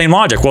apply the same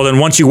logic. Well, then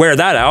once you wear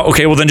that out,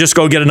 okay, well then just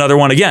go get another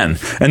one again.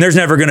 And there's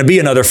never going to be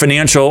another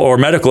financial or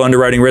medical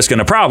underwriting risk and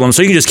a problem,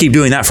 so you can just keep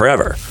doing that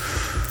forever.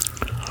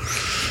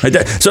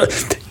 So,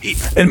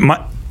 and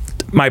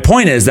my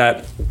point is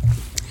that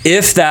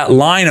if that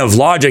line of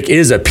logic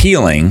is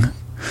appealing,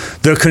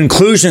 the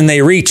conclusion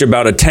they reach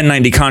about a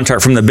 1090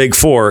 contract from the Big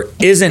Four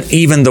isn't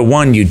even the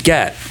one you'd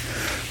get.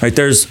 Right?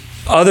 There's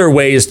other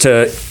ways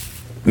to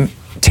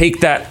take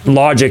that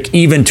logic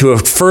even to a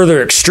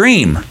further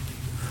extreme.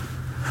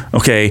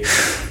 Okay,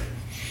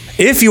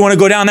 if you want to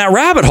go down that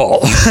rabbit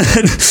hole.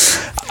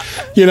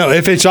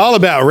 If it's all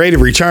about rate of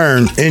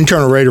return,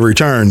 internal rate of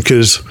return,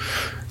 because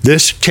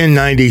this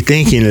 1090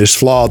 thinking is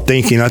flawed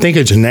thinking. I think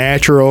it's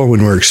natural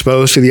when we're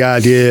exposed to the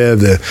idea of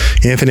the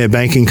infinite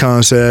banking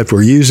concept.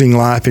 We're using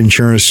life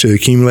insurance to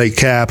accumulate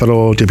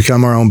capital, to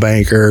become our own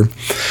banker.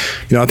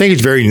 I think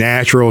it's very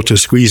natural to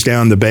squeeze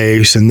down the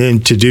base and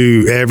then to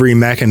do every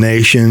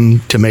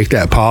machination to make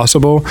that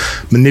possible.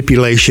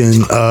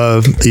 Manipulation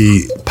of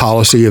the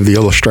policy of the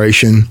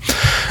illustration.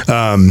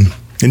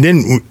 And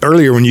then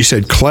earlier when you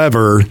said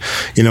clever,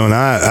 and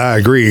I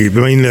agree. I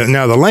mean,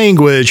 now the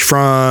language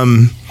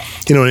from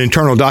an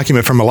internal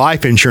document from a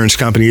life insurance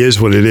company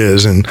is what it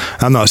is, and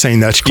I'm not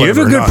saying that's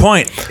clever. You have a good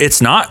point.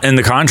 It's not in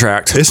the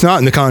contract. It's not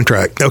in the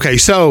contract. Okay,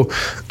 so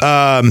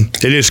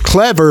it is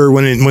clever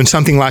when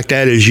something like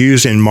that is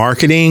used in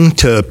marketing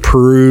to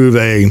prove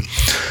a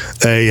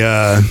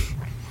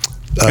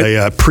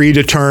a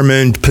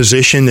predetermined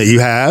position that you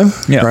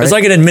have. Yeah, right? It's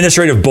like an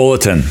administrative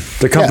bulletin.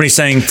 The company's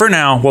saying, for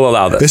now, we'll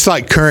allow this. It's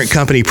like current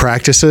company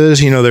practices.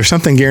 There's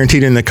something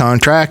guaranteed in the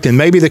contract, and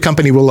maybe the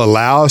company will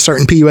allow a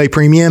certain PUA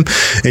premium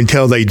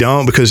until they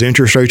don't, because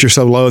interest rates are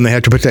so low and they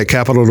have to put that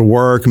capital to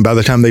work. And by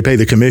the time they pay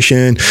the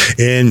commission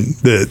and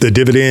the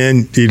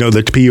dividend,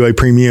 that the PUA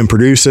premium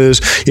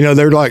produces,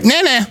 they're like,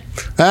 no,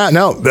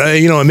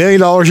 $1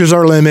 million is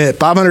our limit,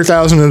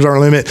 500,000 is our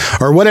limit,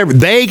 or whatever.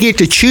 They get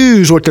to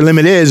choose what the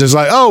limit is. It's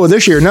like, oh, well,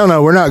 this year,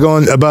 no, we're not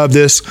going above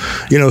this,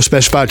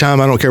 specified time.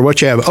 I don't care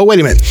what you have. Oh, wait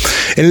a minute.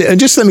 And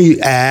just let me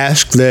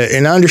ask that,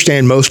 and I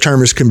understand most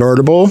term is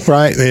convertible,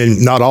 right?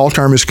 And not all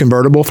term is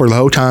convertible for the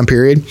whole time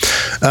period.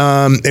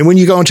 And when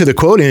you go into the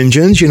quote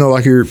engines,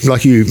 like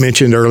you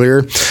mentioned earlier,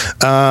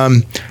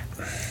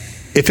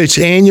 if it's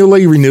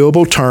annually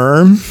renewable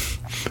term,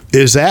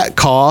 is that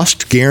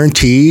cost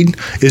guaranteed?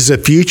 Is the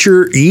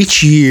future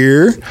each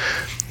year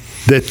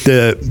that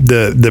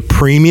the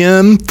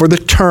premium for the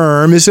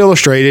term is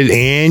illustrated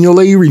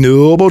annually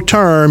renewable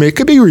term? It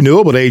could be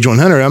renewable to age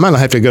 100. I might not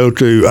have to go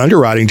to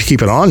underwriting to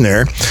keep it on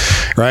there,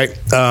 right?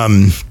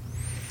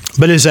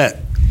 But is that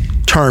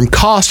term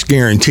cost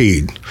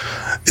guaranteed?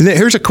 And then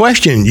here's a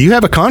question. You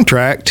have a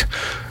contract,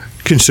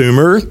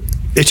 consumer.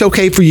 It's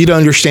okay for you to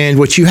understand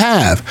what you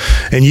have.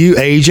 And you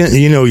agent,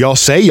 y'all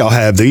say y'all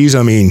have these.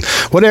 I mean,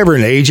 whatever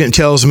an agent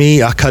tells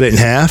me, I cut it in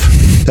half.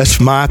 That's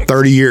my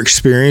 30-year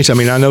experience. I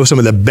mean, I know some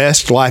of the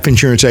best life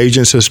insurance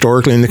agents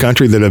historically in the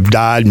country that have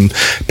died and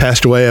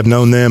passed away. I've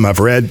known them. I've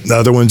read the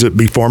other ones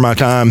before my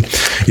time,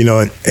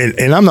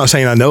 and I'm not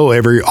saying I know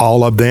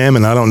all of them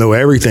and I don't know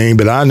everything,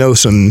 but I know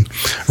some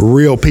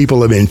real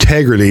people of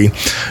integrity,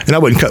 and I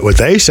wouldn't cut what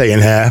they say in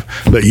half,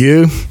 but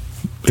you,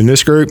 in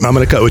this group, I'm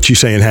going to cut what you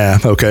say in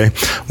half, okay?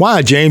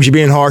 Why, James? You're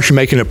being harsh and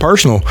making it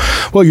personal.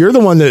 Well, you're the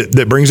one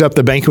that brings up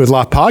the Banking with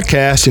Life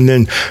podcast and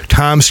then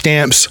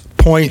timestamps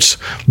points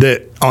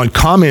that on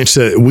comments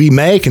that we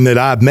make and that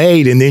I've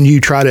made, and then you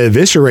try to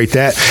eviscerate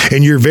that,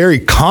 and your very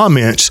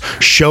comments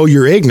show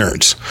your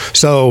ignorance.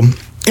 So,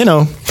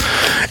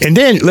 and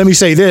then let me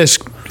say this,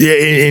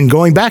 in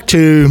going back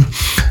to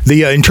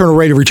the internal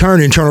rate of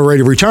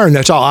return,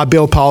 that's all. I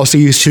build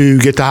policies to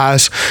get the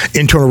highest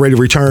internal rate of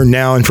return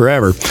now and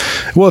forever.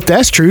 Well, if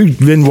that's true,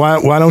 then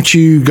why don't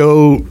you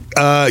go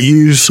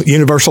use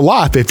Universal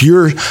Life? If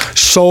you're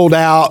sold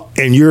out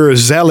and you're a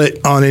zealot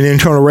on an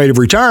internal rate of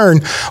return,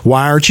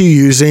 why aren't you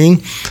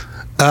using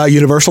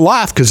Universal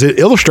Life? Because it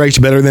illustrates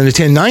better than a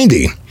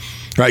 1090.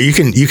 Right, you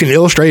can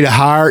illustrate a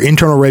higher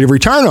internal rate of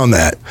return on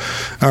that.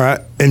 All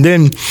right, and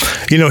then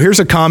here's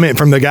a comment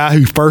from the guy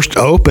who first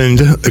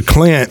opened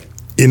Clint.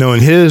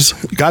 And his,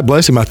 God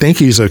bless him, I think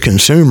he's a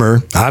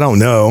consumer. I don't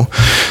know.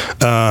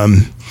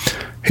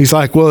 He's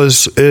like, well,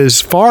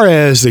 as far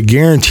as the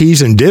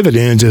guarantees and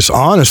dividends, it's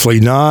honestly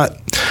not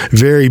a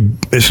very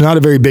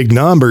big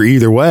number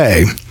either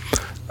way.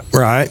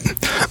 Right,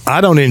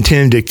 I don't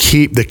intend to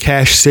keep the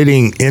cash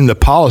sitting in the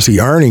policy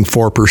earning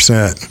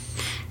 4%.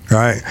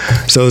 Right.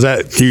 So is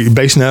that you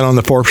basing that on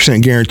the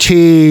 4%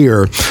 guarantee,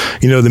 or,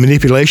 the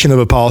manipulation of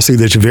a policy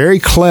that's very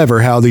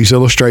clever how these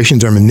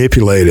illustrations are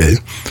manipulated?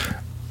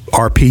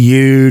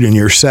 RPU'd in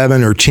year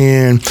 7 or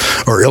 10,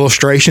 or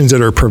illustrations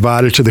that are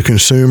provided to the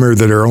consumer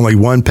that are only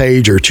 1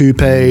 page or 2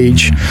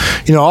 page.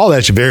 All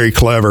that's very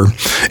clever.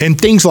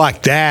 And things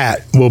like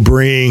that will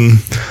bring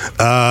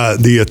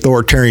the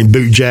authoritarian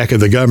bootjack of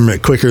the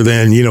government quicker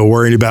than,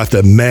 worrying about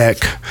the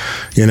MEC,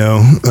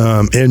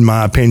 in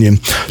my opinion.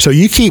 So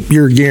you keep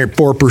your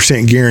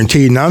 4%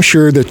 guaranteed, and I'm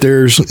sure that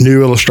there's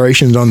new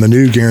illustrations on the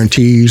new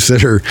guarantees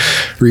that are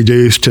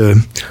reduced to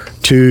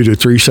 2 to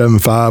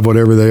 375,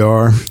 whatever they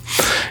are.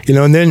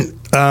 And then,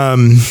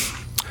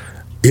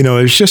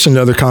 it's just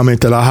another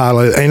comment that I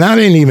highlight. And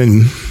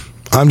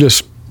I'm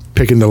just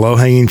picking the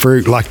low-hanging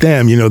fruit like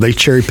them. They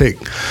cherry-pick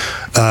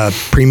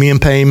premium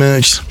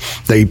payments.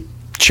 They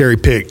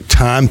cherry-pick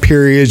time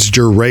periods,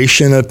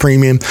 duration of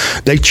premium.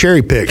 They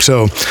cherry-pick.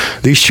 So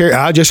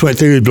I just went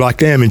through like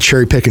them and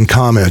cherry-picking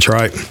comments,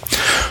 right?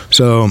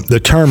 So the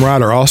term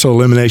rider also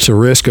eliminates the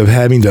risk of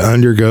having to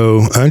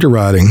undergo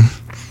underwriting.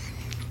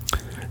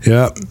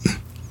 Yep.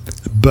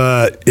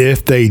 But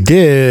if they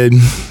did,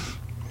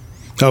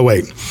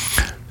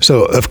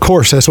 so of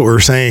course that's what we're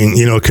saying.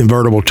 A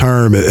convertible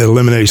term, it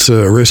eliminates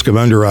the risk of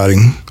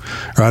underwriting,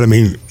 right? I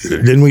mean,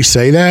 didn't we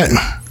say that,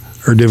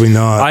 or did we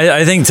not?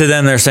 I think to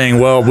them they're saying,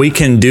 well, we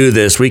can do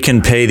this, we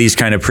can pay these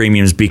kind of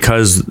premiums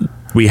because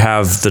we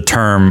have the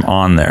term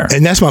on there.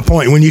 And that's my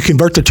point. When you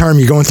convert the term,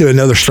 you're going through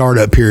another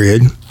startup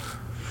period.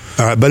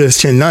 All right, but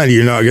it's 1090.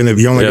 You're only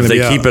going to be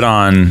keep it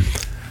on.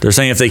 They're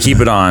saying if they keep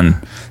it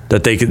on,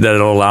 that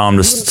it'll allow them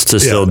to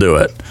still do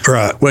it.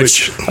 Right.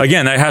 Which,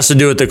 again, that has to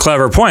do with the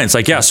clever points.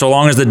 Like, so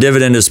long as the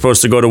dividend is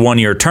supposed to go to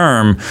 1-year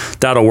term,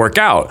 that'll work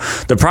out.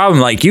 The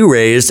problem, like you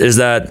raised, is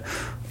that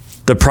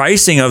the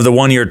pricing of the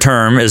 1-year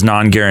term is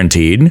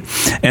non-guaranteed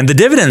and the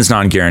dividend's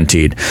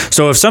non-guaranteed.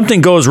 So if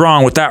something goes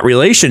wrong with that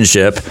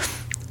relationship,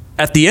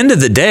 at the end of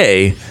the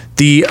day,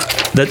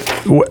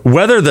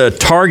 whether the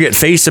target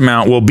face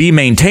amount will be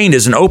maintained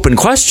is an open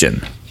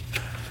question.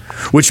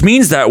 which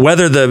means that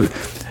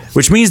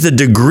which means the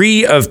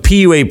degree of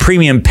PUA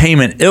premium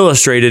payment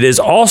illustrated is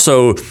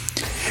also,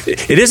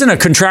 it isn't a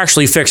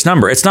contractually fixed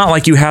number. It's not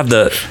like you have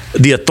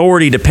the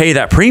authority to pay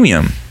that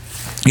premium.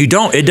 You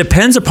don't. It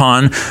depends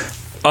upon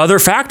other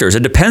factors.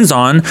 It depends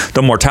on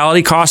the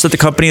mortality cost at the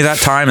company at that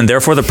time, and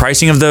therefore the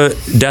pricing of the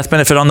death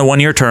benefit on the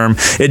 1-year term.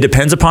 It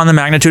depends upon the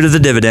magnitude of the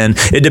dividend.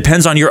 It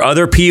depends on your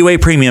other PUA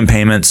premium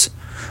payments.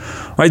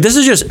 Right? This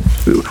is just,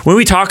 when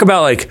we talk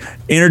about like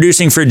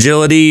introducing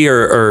fragility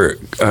or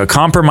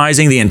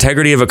compromising the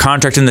integrity of a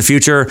contract in the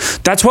future,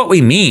 that's what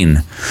we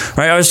mean.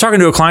 Right? I was talking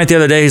to a client the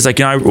other day. He's like,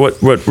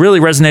 what really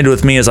resonated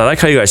with me is I like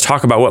how you guys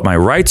talk about what my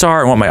rights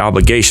are and what my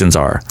obligations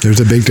are. There's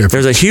a big difference.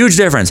 There's a huge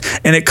difference.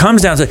 And it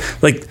comes down to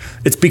like,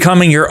 it's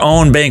becoming your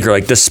own banker.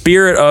 Like the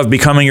spirit of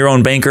becoming your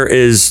own banker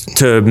is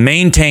to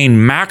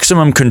maintain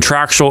maximum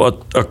contractual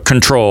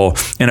control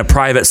in a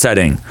private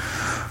setting.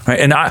 Right?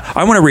 And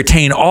I want to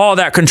retain all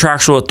that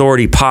contractual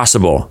authority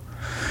possible.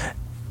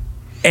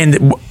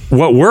 And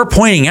what we're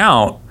pointing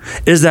out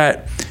is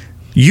that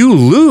you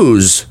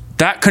lose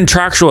that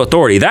contractual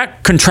authority.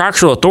 That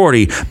contractual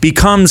authority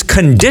becomes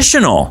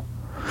conditional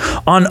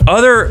on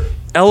other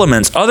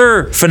elements,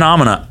 other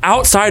phenomena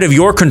outside of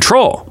your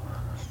control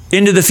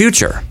into the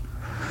future.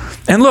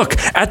 And look,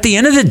 at the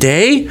end of the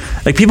day,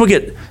 like people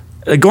get,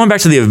 going back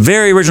to the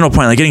very original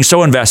point, like getting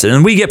so invested,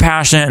 and we get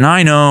passionate, and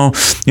I know,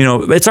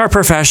 it's our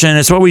profession,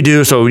 it's what we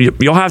do, so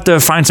you'll have to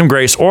find some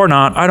grace or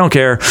not, I don't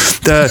care.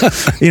 At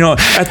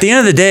the end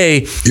of the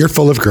day, you're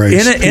full of grace.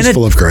 He's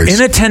full of grace. In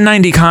a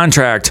 1090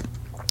 contract,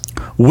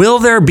 will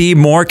there be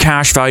more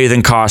cash value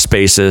than cost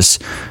basis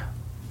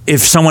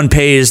if someone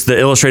pays the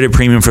illustrated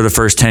premium for the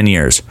first 10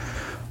 years?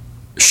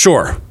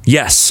 Sure.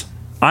 Yes.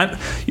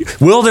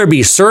 Will there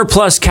be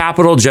surplus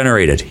capital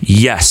generated?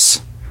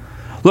 Yes.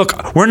 Look,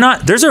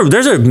 there's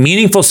a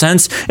meaningful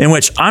sense in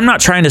which I'm not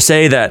trying to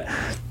say that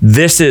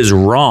this is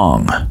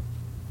wrong.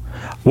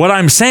 What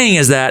I'm saying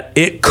is that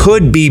it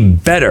could be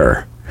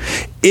better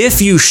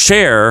if you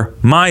share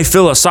our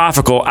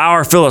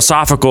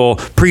philosophical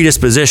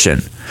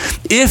predisposition.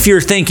 If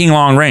you're thinking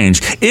long range,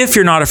 if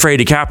you're not afraid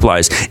to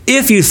capitalize,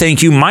 if you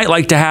think you might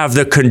like to have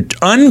the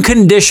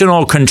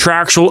unconditional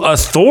contractual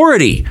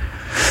authority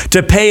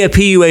to pay a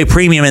PUA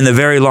premium in the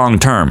very long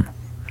term.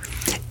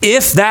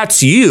 If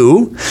that's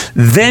you,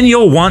 then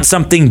you'll want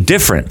something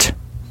different.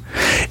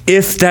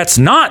 If that's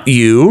not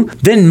you,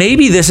 then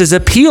maybe this is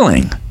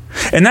appealing.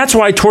 And that's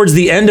why towards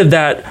the end of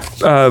that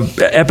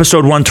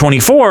episode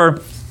 124,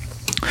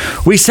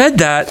 we said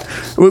that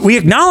we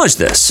acknowledge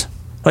this.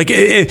 Like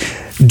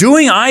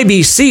doing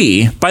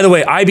IBC, by the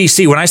way,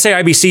 IBC, when I say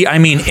IBC, I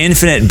mean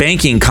infinite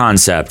banking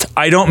concept.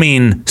 I don't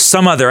mean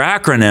some other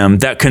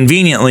acronym that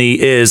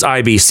conveniently is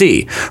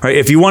IBC, right?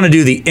 If you want to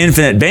do the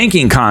infinite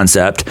banking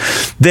concept,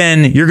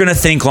 then you're going to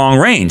think long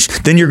range.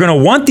 Then you're going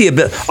to want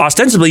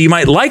ostensibly, you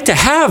might like to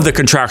have the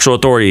contractual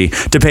authority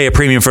to pay a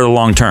premium for the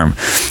long term.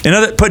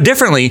 Put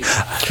differently,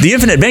 the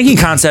infinite banking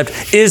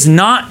concept is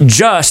not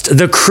just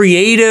the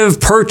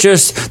creative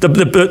purchase,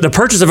 the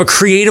purchase of a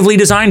creatively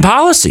designed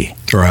policy.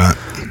 Right.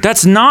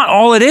 That's not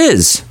all it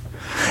is.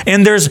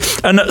 And there's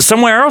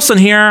somewhere else in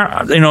here,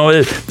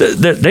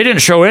 they didn't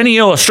show any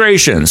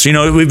illustrations.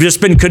 We've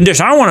just been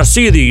conditioned. I want to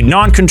see the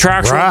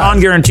non-contractual,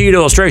 non-guaranteed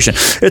illustration.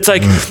 It's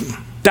like,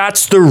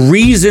 that's the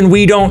reason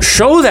we don't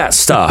show that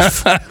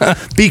stuff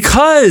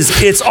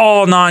because it's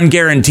all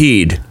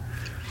non-guaranteed.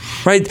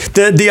 Right?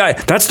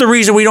 That's the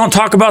reason we don't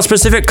talk about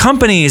specific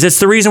companies. It's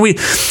the reason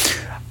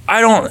I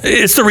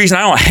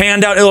don't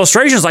hand out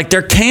illustrations like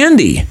they're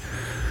candy.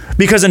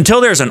 Because until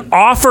there's an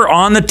offer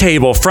on the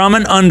table from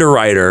an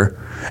underwriter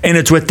and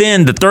it's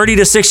within the 30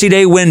 to 60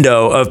 day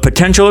window of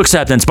potential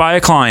acceptance by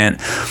a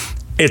client,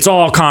 it's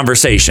all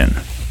conversation.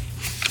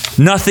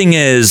 Nothing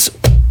is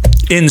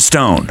in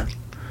stone.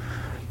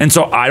 And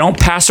so I don't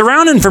pass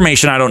around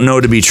information I don't know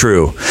to be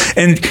true.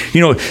 And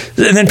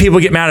then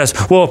people get mad at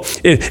us. Well,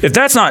 if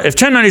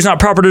 1090 is not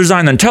proper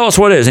design, then tell us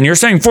what is. And you're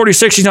saying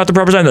 4060 is not the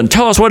proper design, then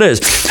tell us what is.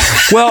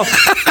 Well,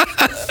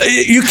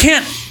 you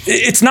can't.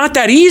 It's not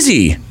that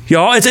easy,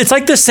 y'all. It's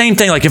like the same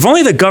thing. Like if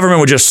only the government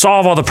would just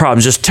solve all the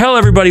problems, just tell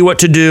everybody what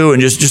to do, and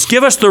just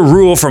give us the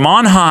rule from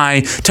on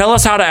high. Tell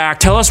us how to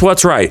act. Tell us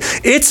what's right.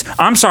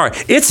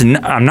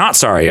 I'm not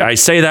sorry. I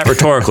say that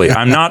rhetorically.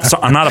 I'm not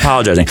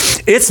apologizing.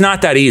 It's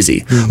not that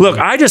easy. Look,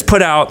 I just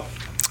put out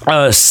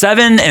a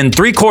 7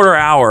 3/4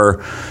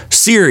 hour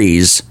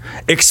series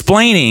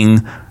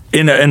explaining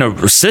in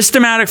a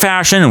systematic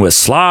fashion with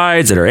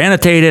slides that are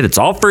annotated. It's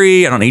all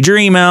free. I don't need your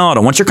email. I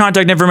don't want your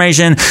contact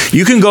information.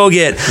 You can go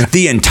get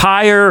the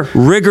entire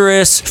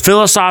rigorous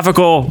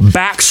philosophical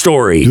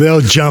backstory.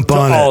 They'll jump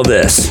on all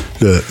this.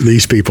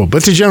 These people,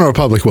 but the general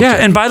public will. Yeah,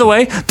 and by the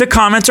way, the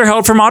comments are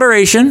held for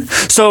moderation.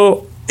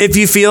 So if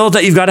you feel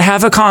that you've got to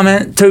have a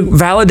comment to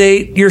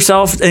validate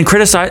yourself and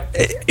criticize,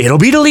 it'll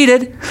be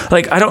deleted.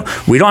 Like I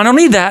don't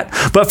need that.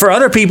 But for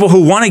other people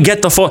who want to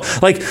get the full,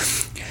 like.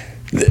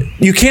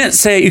 You can't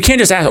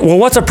just ask, well,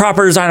 what's a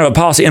proper design of a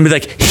policy? And be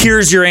like,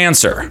 here's your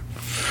answer.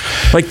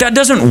 Like, that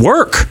doesn't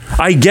work.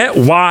 I get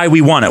why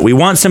we want it. We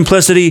want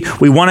simplicity.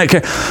 We want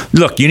it.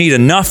 Look, you need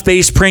enough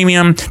base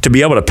premium to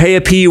be able to pay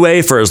a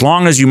PUA for as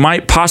long as you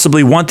might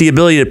possibly want the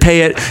ability to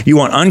pay it. You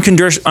want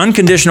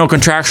unconditional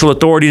contractual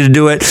authority to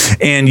do it,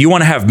 and you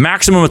want to have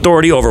maximum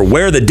authority over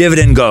where the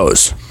dividend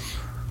goes.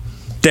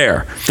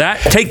 There.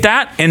 Take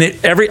that,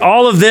 and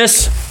all of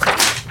this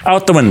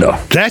out the window.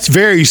 That's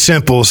very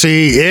simple.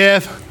 See,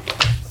 if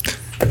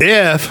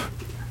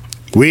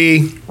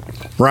we,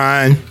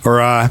 Ryan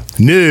or I,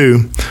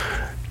 knew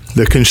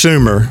the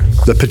consumer,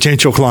 the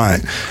potential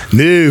client,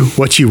 knew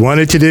what you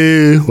wanted to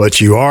do, what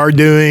you are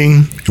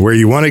doing, where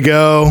you want to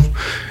go,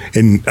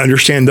 and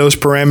understand those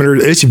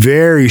parameters, it's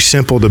very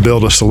simple to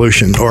build a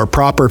solution or a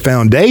proper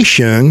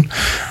foundation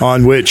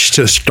on which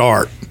to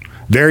start.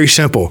 Very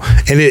simple.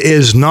 And it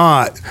is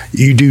not,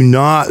 you do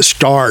not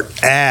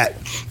start at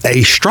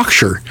a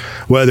structure,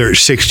 whether it's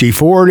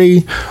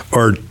 60-40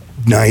 or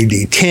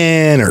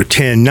 90-10 or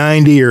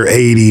 10-90 or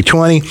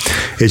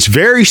 80-20. It's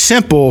very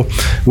simple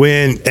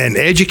when an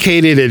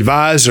educated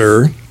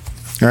advisor,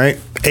 right,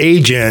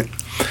 agent,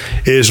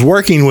 is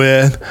working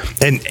with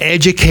an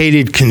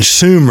educated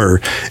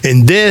consumer.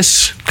 And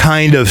this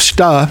kind of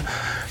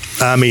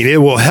stuff, I mean, it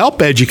will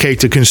help educate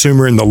the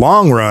consumer in the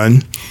long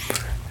run,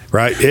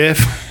 right?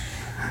 If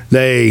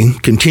they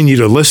continue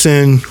to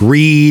listen,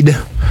 read,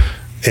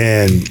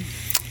 and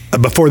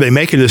before they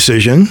make a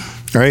decision,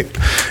 right?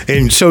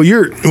 And so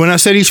when I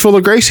said he's full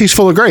of grace, he's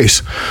full of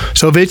grace.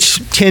 So if it's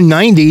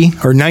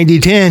 10-90 or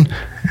 90-10,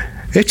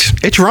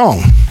 it's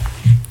wrong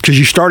because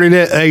you started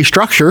at a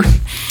structure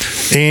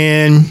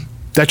and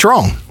that's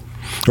wrong,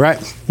 right?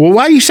 Well,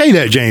 why do you say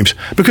that, James?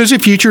 Because the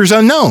future is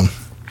unknown.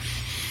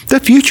 The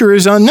future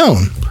is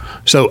unknown.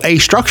 So a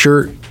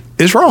structure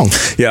is wrong.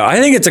 Yeah, I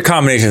think it's a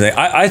combination of things.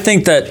 I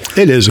think that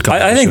it is a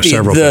combination of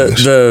several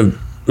things.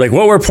 Like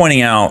what we're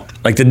pointing out,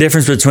 like the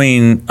difference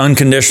between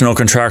unconditional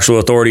contractual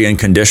authority and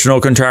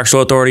conditional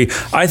contractual authority,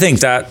 I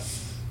think that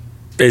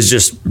is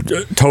just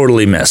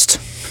totally missed.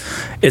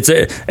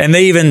 And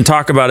they even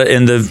talk about it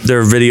in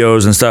their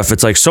videos and stuff.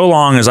 It's like, so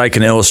long as I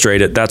can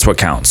illustrate it, that's what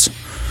counts.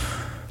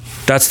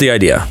 That's the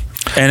idea.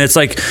 And it's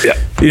like,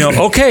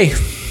 okay.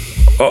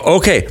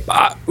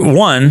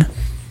 One,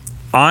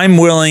 I'm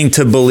willing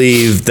to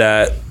believe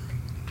that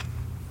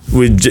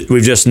we've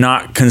just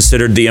not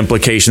considered the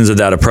implications of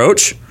that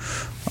approach.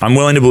 I'm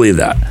willing to believe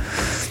that.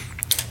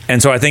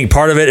 And so I think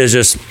part of it is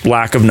just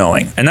lack of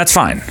knowing. And that's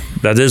fine.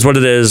 That is what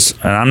it is.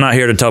 And I'm not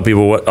here to tell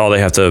people what all they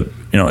have to,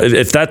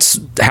 if that's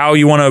how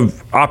you want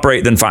to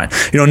operate, then fine.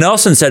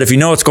 Nelson said, if you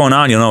know what's going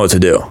on, you'll know what to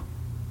do.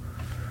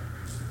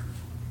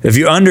 If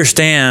you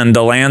understand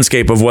the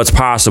landscape of what's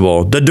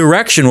possible, the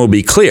direction will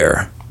be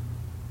clear.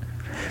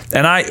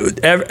 And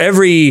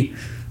every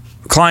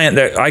client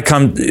that I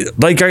come,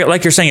 like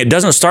you're saying, it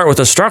doesn't start with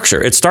a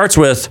structure. It starts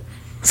with,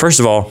 first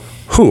of all,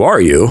 who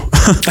are you?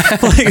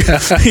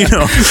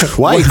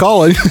 Why are you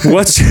calling?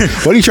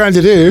 What are you trying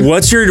to do?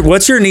 What's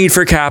your need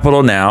for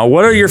capital now?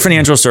 What are your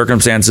financial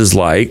circumstances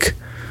like?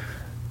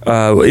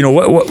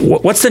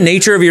 What's the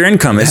nature of your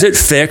income? Is it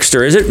fixed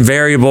or is it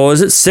variable?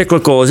 Is it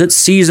cyclical? Is it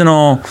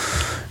seasonal?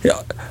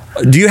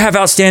 Do you have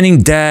outstanding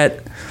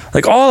debt?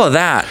 Like all of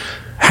that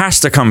has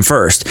to come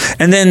first.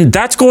 And then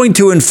that's going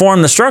to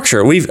inform the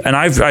structure.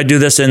 I do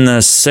this in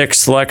the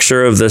 6th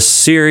lecture of this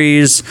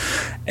series,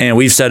 and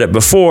we've said it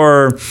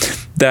before,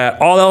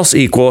 that all else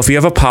equal, if you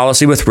have a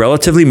policy with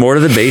relatively more to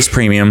the base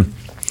premium,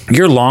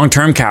 your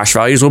long-term cash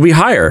values will be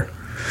higher.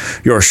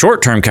 Your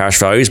short-term cash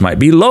values might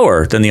be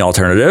lower than the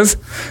alternative.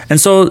 And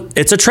so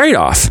it's a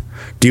trade-off.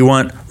 Do you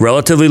want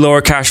relatively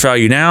lower cash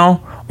value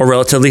now or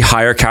relatively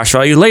higher cash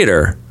value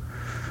later?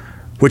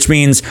 Which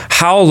means,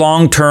 how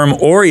long-term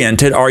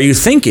oriented are you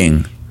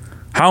thinking?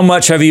 How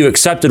much have you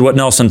accepted what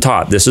Nelson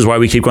taught? This is why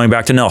we keep going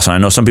back to Nelson. I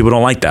know some people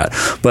don't like that,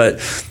 but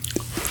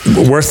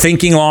we're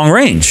thinking long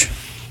range.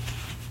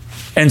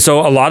 And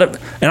so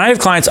and I have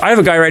clients, I have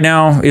a guy right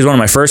now, he's one of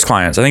my first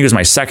clients. I think he was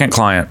my second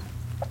client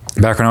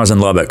back when I was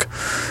in Lubbock.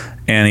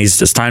 And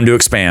it's time to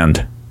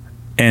expand.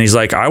 And he's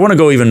like, I want to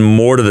go even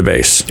more to the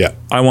base. Yeah.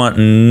 I want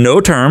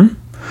no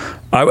term.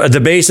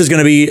 The base is going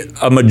to be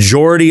a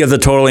majority of the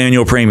total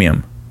annual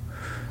premium.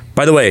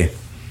 By the way,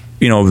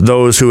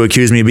 those who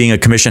accuse me of being a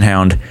commission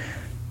hound,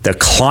 the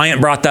client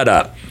brought that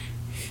up,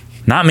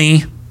 not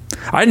me.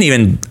 I didn't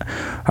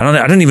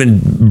even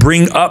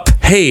bring up,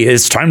 hey,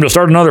 it's time to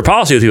start another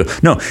policy with you.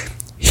 No,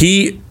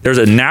 there's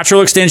a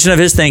natural extension of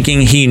his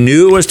thinking. He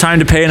knew it was time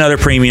to pay another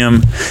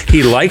premium.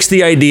 He likes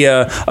the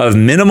idea of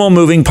minimal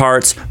moving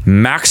parts,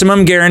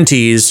 maximum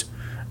guarantees,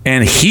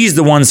 and he's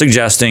the one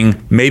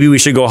suggesting maybe we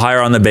should go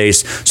higher on the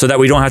base so that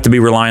we don't have to be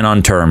relying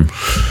on term.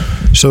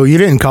 So you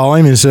didn't call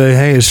him and say,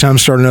 hey, it's time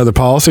to start another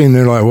policy? And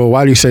they're like, well,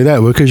 why do you say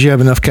that? Well, because you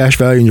have enough cash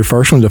value in your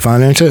first one to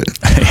finance it?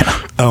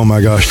 Yeah. Oh, my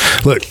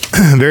gosh. Look,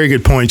 very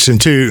good points. And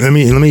two, let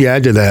me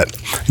add to that.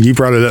 You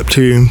brought it up,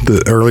 too,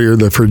 earlier,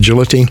 the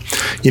fragility.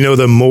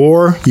 The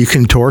more you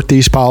contort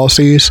these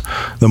policies,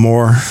 the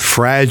more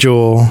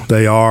fragile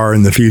they are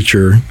in the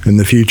future, and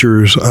the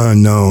future is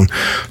unknown.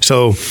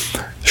 So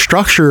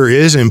structure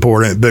is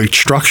important, but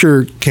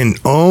structure can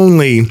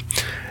only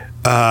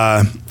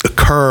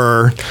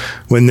occur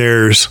when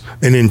there's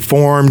an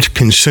informed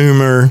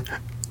consumer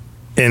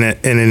and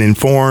an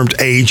informed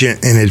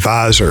agent and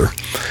advisor.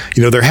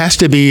 There has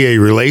to be a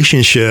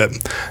relationship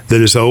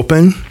that is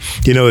open.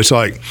 It's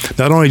like,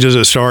 not only does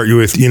it start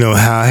with,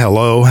 hi,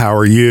 hello, how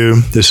are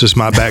you? This is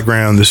my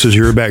background. This is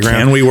your background.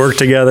 Can we work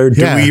together?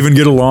 Do Yeah. we even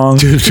get along?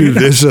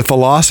 Is the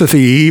philosophy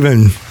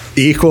even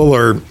equal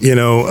or,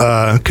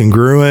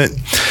 congruent?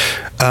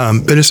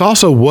 But it's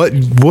also what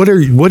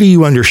do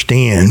you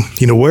understand?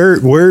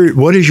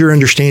 What is your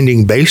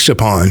understanding based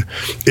upon?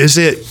 Is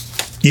it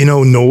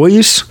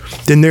noise?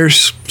 Then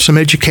there's some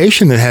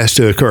education that has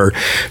to occur.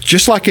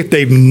 Just like if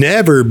they've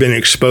never been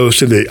exposed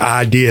to the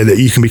idea that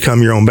you can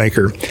become your own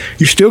banker,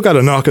 you still got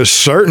to knock a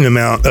certain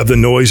amount of the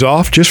noise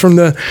off just from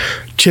the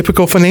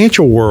typical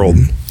financial world,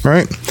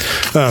 right?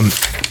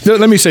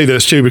 Let me say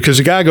this too, because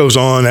the guy goes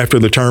on after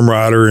the term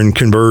writer and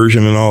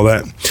conversion and all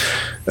that.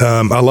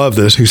 I love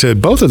this. He said,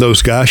 both of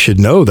those guys should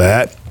know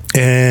that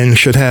and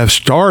should have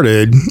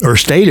started or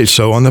stated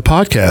so on the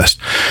podcast.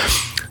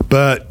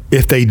 But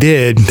if they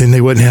did, then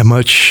they wouldn't have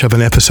much of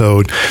an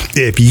episode.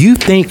 If you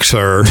think,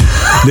 sir,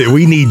 that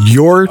we need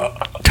your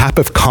type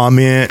of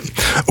comment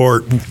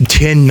or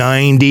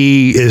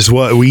 1090 is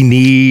what we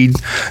need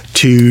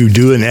to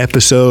do an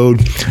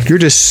episode, you're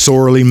just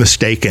sorely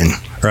mistaken,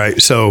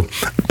 right? So,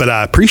 but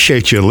I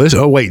appreciate you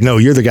listening. Oh, wait, no,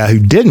 you're the guy who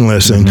didn't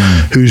listen,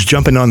 who's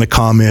jumping on the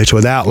comments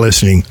without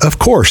listening. Of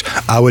course,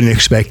 I wouldn't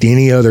expect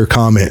any other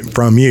comment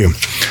from you.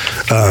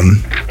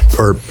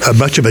 Or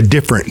much of a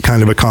different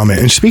kind of a comment.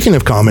 And speaking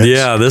of comments,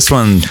 Yeah, this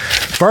one.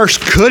 first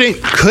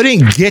couldn't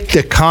get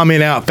the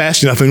comment out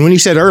fast enough. And when he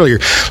said earlier,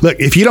 look,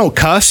 if you don't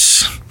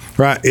cuss,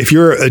 right? If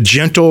you're a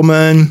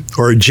gentleman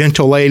or a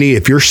gentle lady,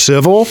 if you're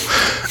civil,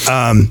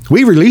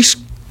 we release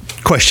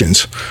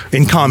questions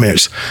and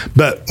comments.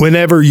 But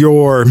whenever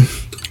you're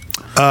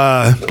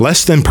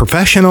less than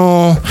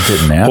professional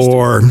Getting nasty.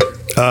 or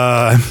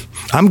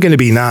I'm going to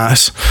be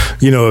nice,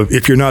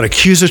 if you're not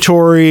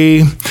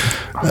accusatory,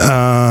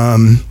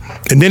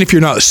 and then if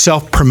you're not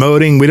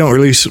self-promoting, I don't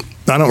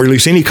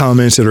release any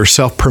comments that are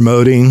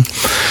self-promoting,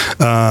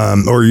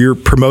 or you're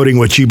promoting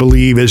what you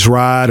believe is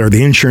right, or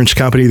the insurance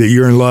company that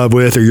you're in love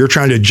with, or you're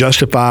trying to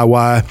justify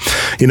why,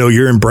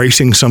 you're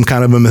embracing some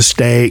kind of a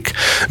mistake.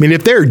 I mean,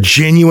 if they're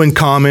genuine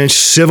comments,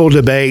 civil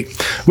debate,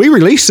 we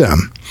release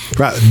them.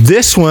 Right.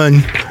 This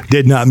one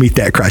did not meet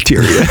that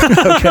criteria.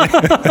 Okay.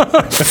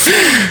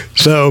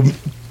 So,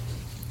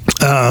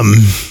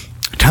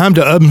 time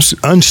to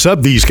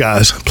unsub these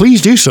guys.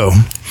 Please do so.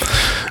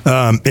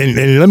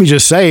 And let me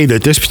just say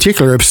that this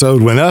particular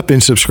episode went up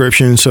in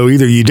subscription, so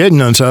either you didn't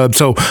unsub.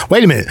 So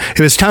wait a minute. If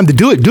it's time to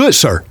do it,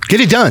 sir.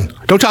 Get it done.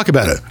 Don't talk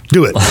about it.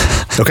 Do it.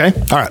 Okay?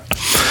 All right.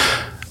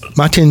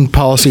 My 10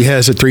 policy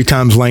has it 3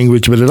 times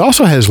language, but it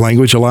also has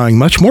language allowing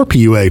much more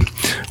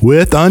PUA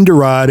with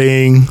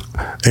underwriting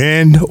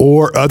and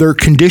or other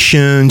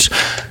conditions.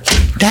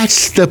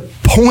 That's the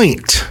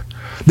point.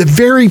 The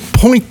very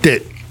point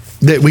that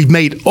we've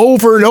made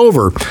over and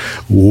over,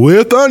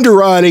 with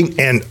underwriting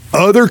and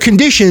other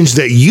conditions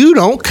that you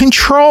don't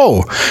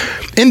control.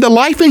 And the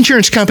life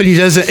insurance company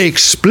doesn't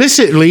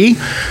explicitly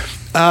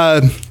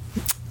put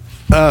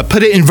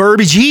it in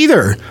verbiage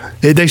either.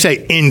 They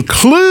say,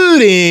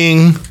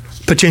 including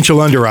potential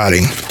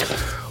underwriting.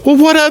 Well,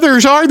 what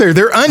others are there?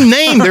 They're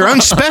unnamed. They're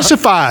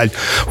unspecified.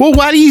 Well,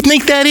 why do you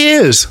think that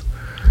is?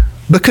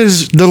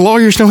 Because the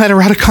lawyers know how to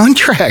write a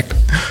contract.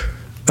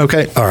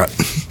 Okay. All right.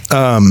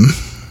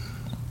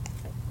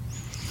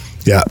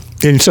 Yeah.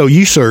 And so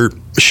you, sir,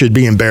 should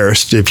be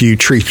embarrassed if you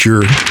treat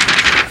your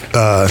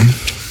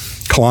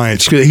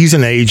clients. He's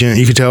an agent.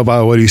 You can tell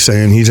by what he's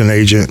saying. He's an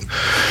agent.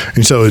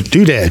 And so,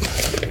 doodad,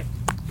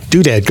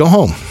 go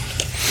home.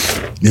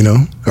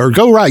 Or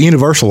go write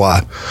Universal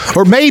Life.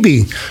 Or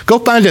maybe go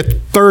find a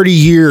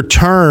 30-year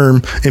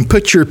term and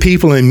put your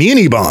people in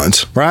muni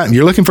bonds, right?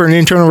 You're looking for an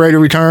internal rate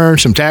of return,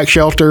 some tax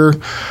shelter.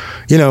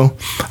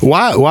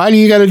 Why do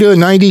you got to do a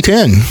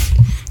 90-10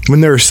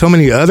 when there are so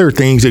many other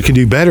things that can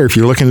do better if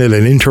you're looking at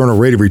an internal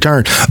rate of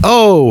return?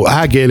 Oh,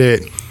 I get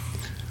it.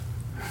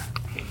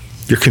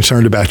 You're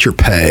concerned about your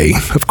pay,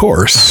 of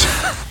course.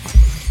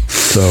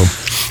 So,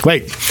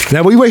 wait.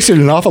 Now, we wasted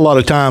an awful lot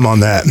of time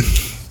on that.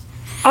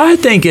 I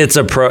think it's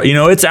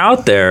it's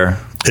out there.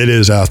 It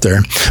is out there.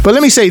 But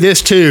let me say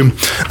this, too.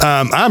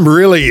 I'm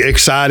really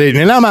excited,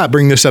 and I might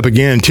bring this up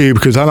again, too,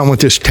 because I don't want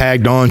this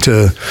tagged on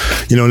to,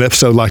 an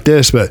episode like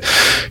this. But,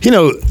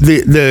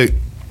 the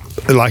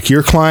like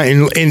your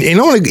client, and I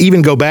want to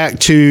even go back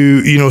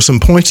to, some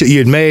points that you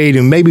had made,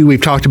 and maybe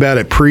we've talked about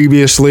it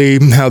previously,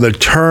 how the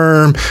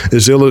term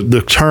is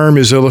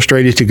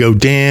illustrated to go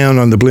down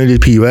on the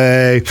blended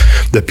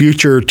PUA. The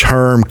future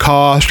term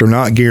costs are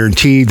not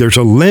guaranteed. There's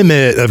a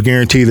limit of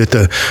guarantee that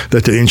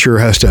the insurer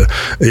has to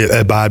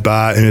abide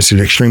by, and it's an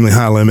extremely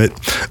high limit.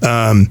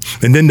 And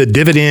then the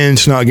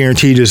dividends not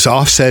guaranteed is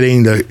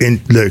offsetting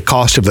the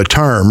cost of the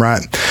term,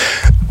 right?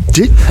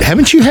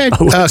 Haven't you had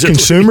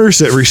consumers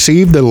that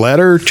received the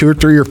letter 2 or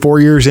 3 or 4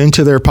 years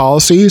into their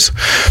policies?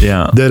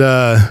 Yeah.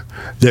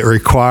 That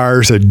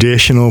requires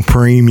additional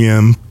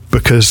premium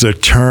because the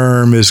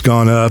term has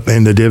gone up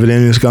and the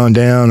dividend has gone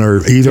down,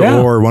 or either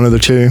or, one of the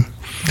two?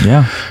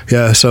 Yeah.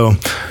 Yeah. So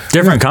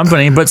different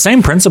company, but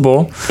same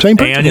principle. Same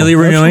principle. Annually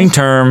renewing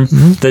term.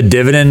 The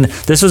dividend.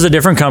 This was a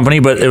different company,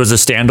 but it was a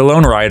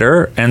standalone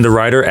rider, and the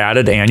rider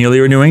added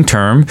annually renewing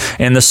term,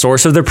 and the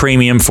source of the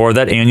premium for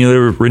that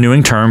annually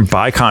renewing term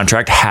by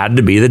contract had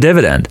to be the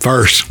dividend.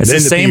 First, it's the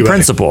same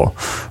principle,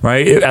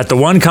 right? At the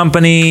one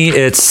company,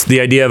 it's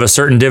the idea of a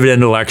certain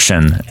dividend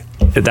election.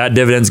 That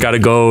dividend's got to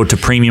go to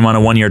premium on a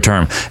 1-year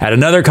term. At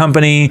another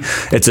company,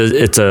 they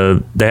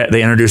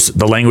introduce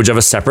the language of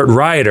a separate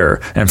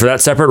rider, and for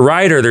that separate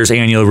rider, there's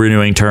annual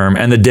renewing term,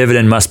 and the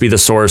dividend must be the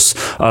source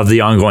of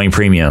the ongoing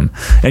premium.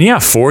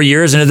 And 4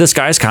 years into this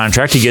guy's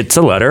contract, he gets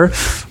a letter,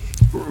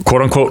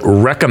 quote unquote,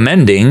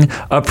 recommending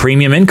a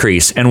premium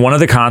increase, and one of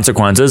the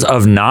consequences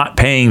of not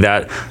paying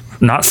that,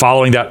 not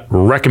following that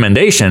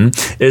recommendation,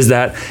 is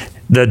that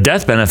the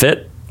death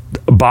benefit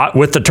bought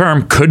with the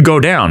term could go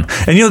down.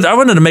 And I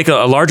wanted to make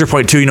a larger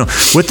point too.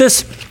 With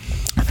this,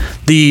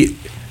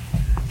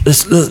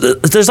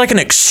 there's like an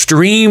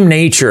extreme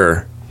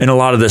nature in a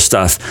lot of this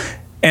stuff,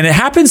 and it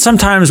happens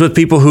sometimes with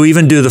people who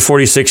even do the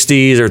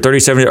 40/60s or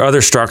 30/70 or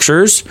other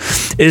structures.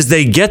 Is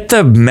they get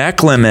the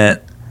MEC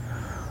limit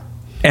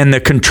and the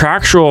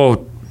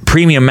contractual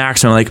premium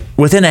maximum like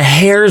within a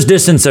hair's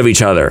distance of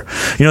each other.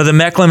 The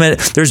MEC limit,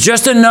 there's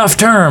just enough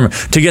term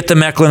to get the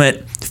MEC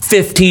limit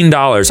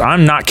 $15.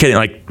 I'm not kidding.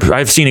 Like,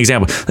 I've seen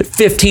examples, like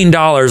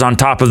 $15 on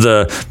top of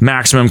the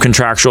maximum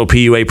contractual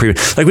PUA premium.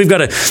 Like, we've got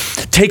to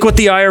take what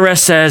the IRS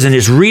says and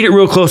just read it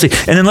real closely,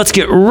 and then let's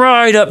get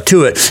right up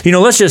to it.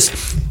 Let's just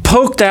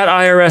poke that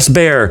IRS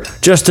bear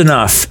just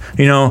enough,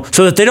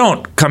 so that they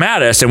don't come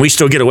at us and we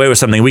still get away with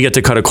something. We get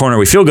to cut a corner.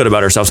 We feel good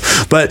about ourselves.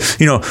 But,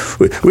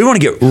 we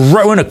want to get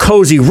right, we want to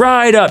cozy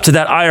right up to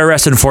that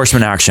IRS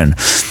enforcement action.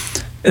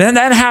 And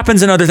that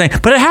happens in other things,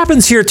 but it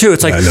happens here too.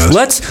 It's like,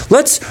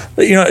 let's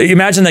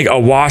imagine like a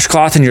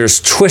washcloth, and you're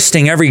just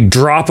twisting every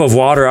drop of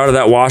water out of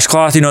that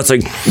washcloth. It's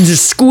like,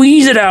 just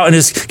squeeze it out and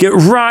just get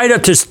right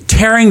up to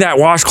tearing that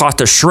washcloth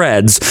to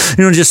shreds.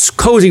 Just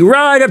cozy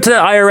right up to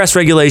that IRS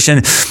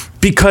regulation,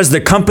 because the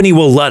company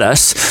will let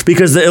us,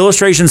 because the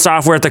illustration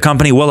software at the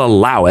company will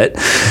allow it.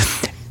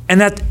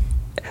 And that,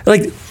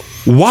 like,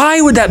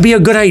 why would that be a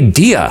good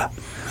idea?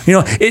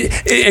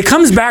 It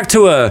comes back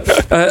to a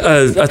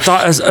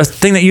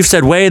thing that you've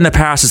said way in the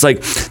past. It's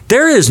like,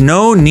 there is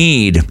no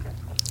need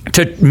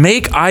to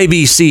make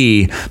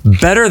IBC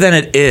better than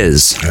it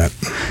is.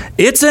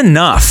 It's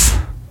enough.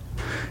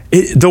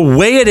 The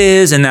way it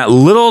is in that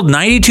little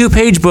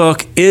 92-page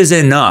book is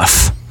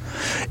enough.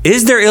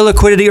 Is there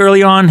illiquidity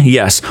early on?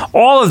 Yes.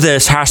 All of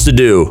this has to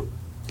do,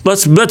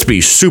 let's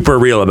be super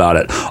real about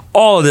it.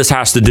 All of this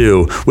has to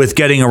do with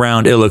getting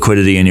around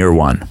illiquidity in year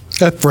one.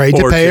 Afraid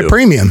to pay a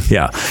premium.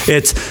 Yeah.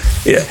 That's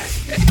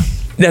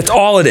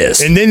all it is.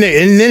 And then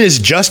it's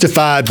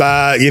justified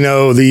by,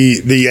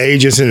 the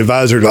agents and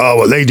advisors. Oh,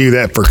 well, they do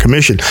that for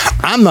commission.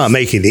 I'm not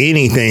making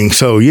anything.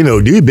 So,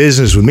 do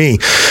business with me.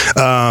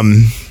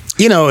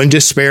 And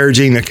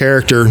disparaging the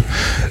character.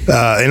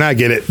 And I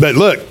get it. But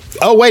look,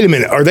 wait a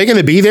minute. Are they going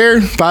to be there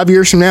 5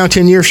 years from now,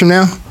 10 years from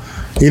now?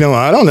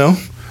 I don't know.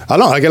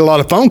 I get a lot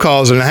of phone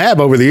calls, and I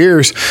have over the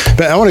years.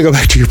 But I want to go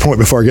back to your point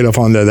before I get off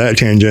onto that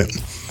tangent.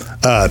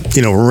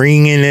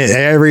 Ringing it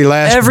every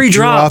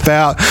drop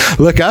out.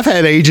 Look, I've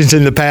had agents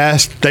in the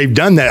past, they've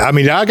done that. I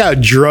mean, I got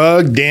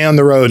drugged down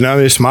the road. Now,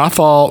 it's my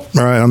fault,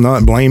 right? I'm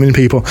not blaming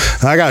people.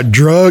 I got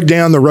drugged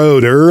down the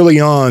road early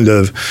on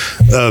of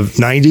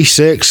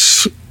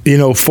 96,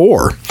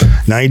 4,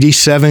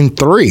 97,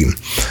 3.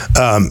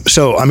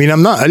 So, I mean,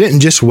 I didn't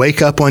just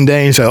wake up one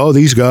day and say, oh,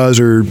 these guys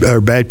are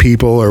bad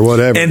people or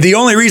whatever. And the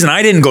only reason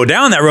I didn't go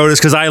down that road is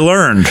because I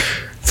learned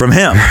from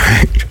him.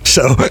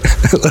 So, look,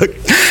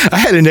 I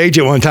had an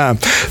agent one time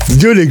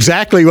doing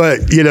exactly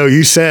what,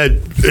 you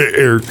said,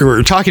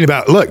 or talking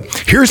about. Look,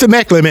 here's the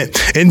MEC limit.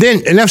 And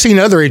I've seen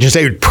other agents,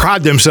 they would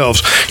pride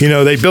themselves.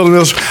 They build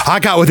those. I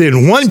got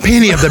within 1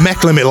 penny of the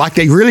MEC limit, like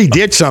they really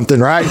did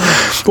something, right?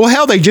 Well,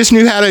 hell, they just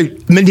knew how to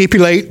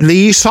manipulate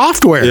the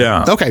software.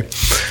 Yeah. Okay.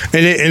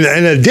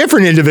 And a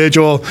different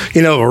individual,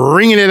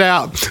 ringing it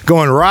out,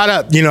 going right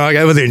up, I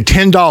got within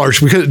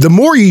 $10. Because the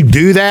more you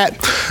do that,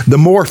 the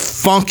more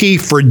funky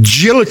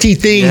fragility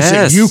things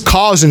that you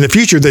cause in the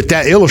future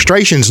that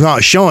illustration's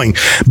not showing.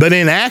 But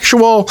in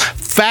actual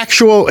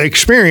factual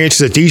experience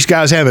that these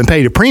guys haven't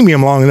paid a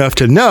premium long enough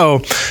to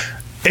know,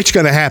 it's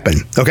going to happen.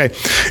 Okay.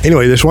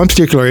 Anyway, this one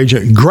particular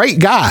agent, great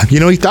guy.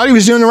 He thought he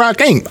was doing the right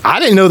thing. I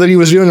didn't know that he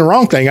was doing the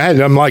wrong thing.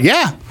 I'm like,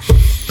 yeah.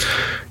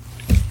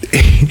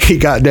 He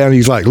got down.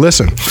 He's like,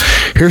 listen,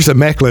 here's the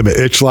MEC limit.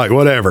 It's like,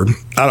 whatever,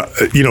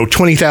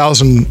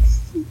 $20,000.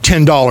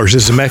 $10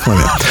 is the MEC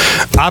limit.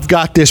 I've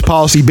got this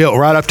policy built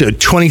right up to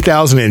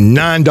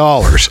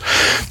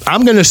 $20,009.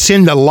 I'm going to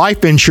send the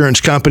life insurance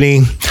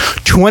company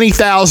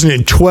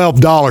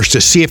 $20,012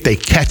 to see if they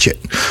catch it.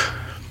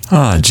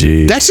 Oh,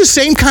 gee. That's the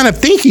same kind of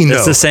thinking, though.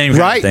 It's the same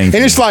kind of right? thinking.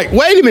 And it's like,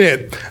 wait a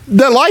minute.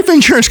 The life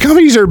insurance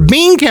companies are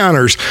bean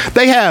counters.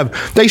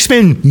 They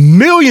spend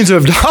millions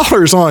of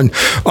dollars on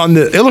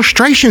the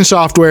illustration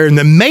software and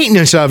the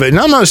maintenance of it. And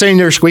I'm not saying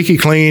they're squeaky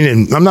clean,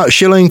 and I'm not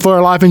shilling for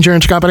a life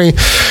insurance company.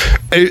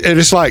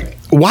 It's like,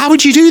 why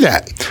would you do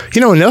that?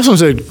 You know, Nelson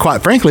said,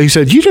 quite frankly, he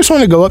said, you just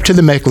want to go up to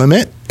the MEC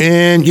limit,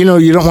 and, you know,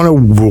 you don't want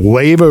to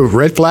wave a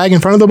red flag in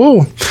front of the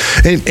bull.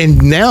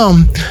 And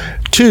now,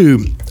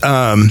 too,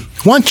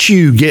 once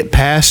you get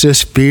past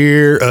this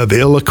fear of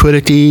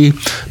illiquidity,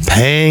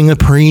 paying a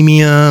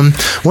premium,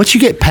 once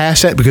you get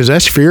past that, because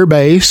that's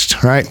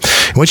fear-based, right?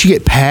 Once you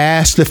get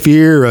past the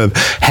fear of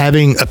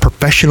having a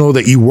professional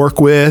that you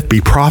work with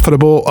be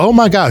profitable, oh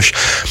my gosh,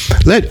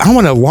 I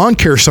want a lawn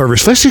care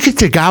service. Let's get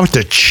the guy with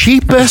the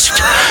cheapest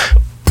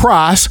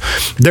price.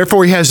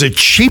 Therefore, he has the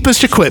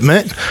cheapest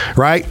equipment,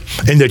 right?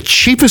 And the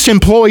cheapest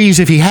employees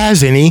if he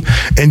has any.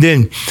 And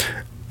then...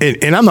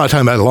 And I'm not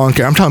talking about lawn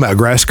care. I'm talking about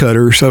grass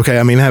cutters. Okay,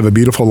 I mean, I have a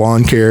beautiful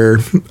lawn care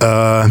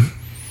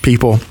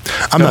people.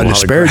 I'm not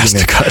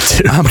disparaging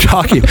it. I'm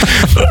talking.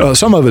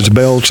 Some of it's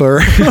belled,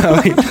 sir.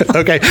 I mean,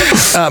 okay.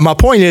 My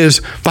point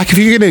is, like, if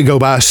you're going to go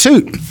buy a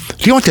suit,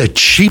 do you want the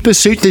cheapest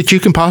suit that you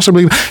can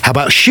possibly? How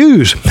about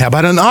shoes? How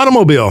about an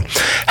automobile?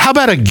 How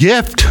about a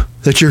gift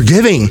that you're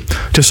giving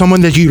to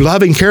someone that you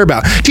love and care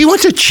about? Do you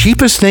want the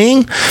cheapest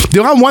thing?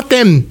 Do I want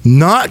them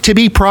not to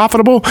be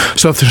profitable?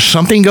 So if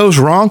something goes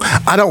wrong,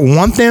 I don't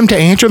want them to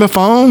answer the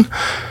phone.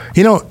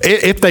 You know,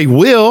 if they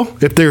will,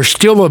 if they're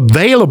still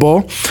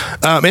available.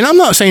 And I'm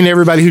not saying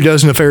everybody who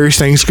does nefarious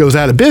things goes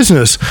out of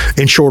business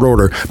in short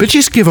order, but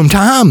just give them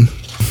time.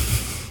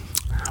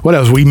 What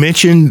else? We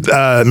mentioned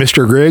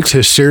Mr. Griggs,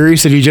 his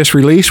series that he just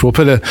released. We'll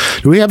do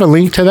we have a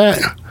link to that?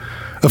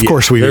 Of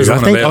course we do. I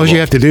think all you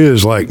have to do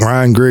is like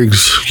Ryan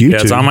Griggs' YouTube.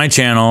 Yeah, it's on my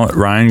channel,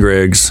 Ryan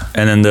Griggs,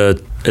 and then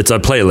it's a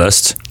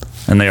playlist,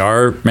 and they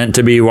are meant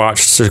to be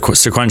watched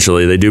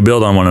sequentially. They do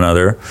build on one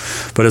another,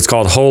 but it's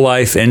called Whole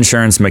Life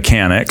Insurance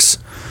Mechanics,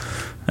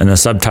 and the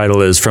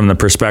subtitle is From the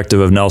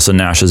Perspective of Nelson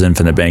Nash's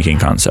Infinite Banking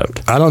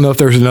Concept. I don't know if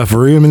there's enough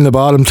room in the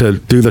bottom to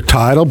do the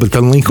title, but the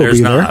link will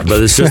be there. There's not,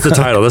 but it's just the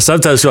title. The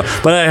subtitle's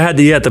but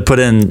you had to put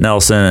in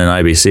Nelson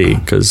and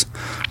IBC, because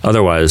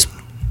otherwise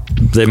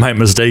they might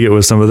mistake it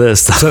with some of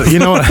this. So, you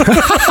know what?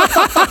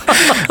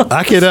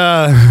 I could,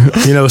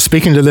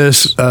 speaking to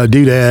this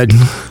doodad,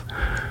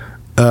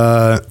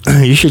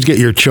 you should get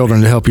your children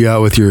to help you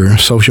out with your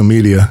social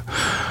media.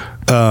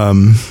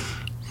 You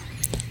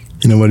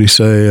know what he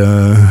say?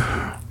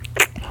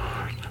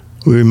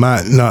 We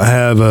might not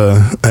have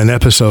an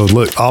episode.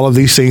 Look, all of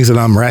these things that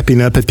I'm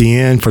wrapping up at the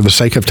end, for the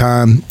sake of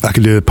time, I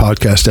could do a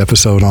podcast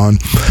episode on.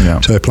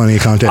 Yeah. So I have plenty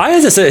of content. I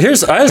have to say,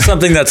 I have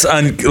something that's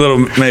a little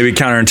maybe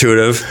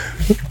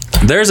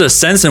counterintuitive. There's a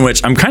sense in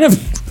which I'm kind of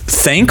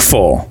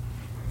thankful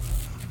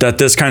that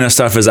this kind of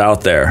stuff is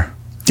out there.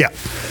 Yeah.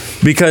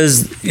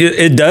 Because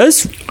it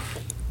does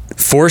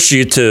force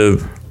you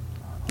to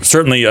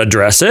certainly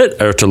address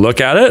it, or to look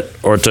at it,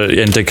 or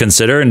to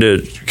consider and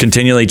to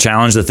continually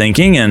challenge the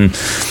thinking. And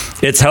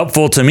it's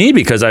helpful to me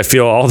because I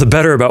feel all the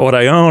better about what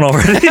I own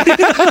already.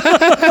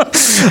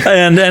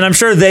 and I'm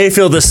sure they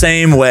feel the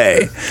same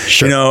way.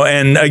 Sure. You know,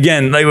 and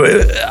again, like,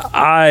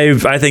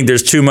 I think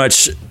there's too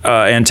much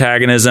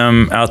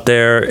antagonism out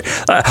there.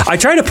 I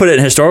try to put it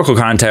in historical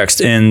context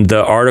in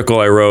the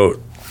article I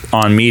wrote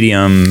on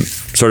Medium,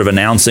 sort of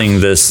announcing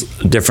this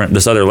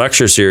other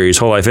lecture series,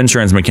 Whole Life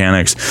Insurance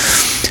Mechanics,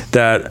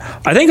 that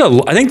I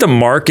think the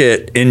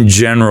market in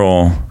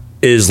general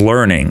is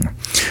learning.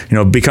 You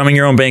know, Becoming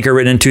Your Own Banker,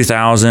 written in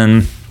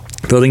 2000,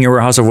 Building Your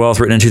House of Wealth,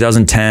 written in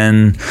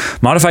 2010.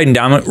 Modified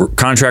endowment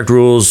contract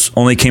rules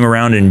only came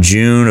around in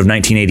June of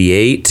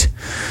 1988.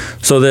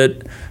 So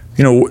that,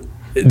 you know,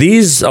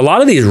 a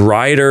lot of these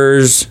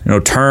writers, you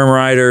know, term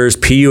writers,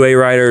 PUA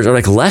writers, are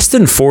like less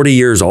than 40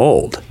 years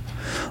old.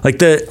 Like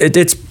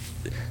it's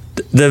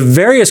the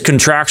various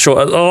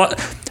contractual,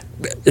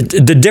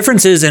 the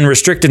differences in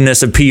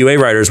restrictiveness of PUA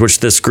writers, which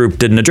this group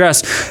didn't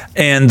address,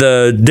 and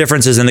the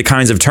differences in the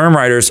kinds of term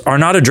writers are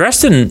not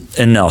addressed in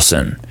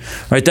Nelson,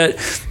 right? That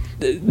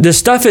this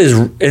stuff is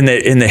in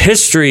the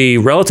history,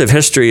 relative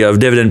history of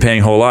dividend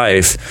paying whole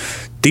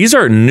life. These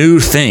are new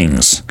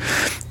things.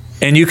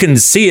 And you can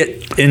see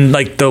it in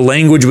like the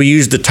language we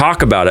use to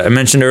talk about it. I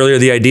mentioned earlier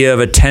the idea of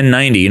a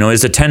 1090. You know,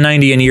 is a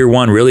 1090 in year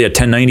 1 really a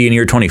 1090 in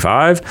year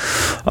 25?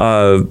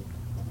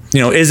 You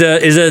know, is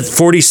a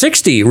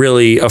 4060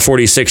 really a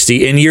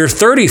 4060 in year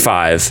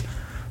 35?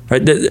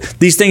 Right?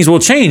 These things will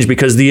change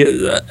because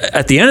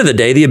at the end of the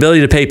day, the ability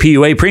to pay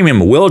PUA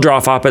premium will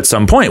drop off at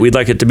some point. We'd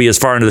like it to be as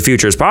far into the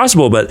future as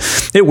possible, but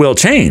it will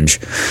change.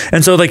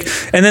 And so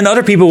and then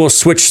other people will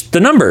switch the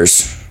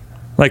numbers.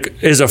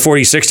 Like, is a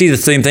 40-60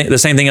 the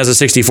same thing as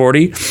a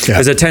 60-40? Yeah.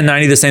 Is a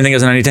 10-90 the same thing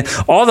as a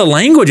 90-10? All the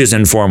language is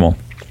informal.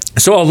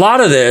 So a lot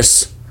of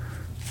this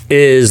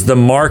is the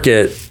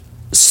market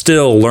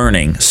still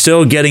learning,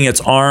 still getting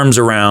its arms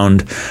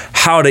around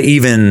how to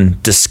even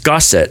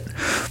discuss it,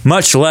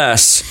 much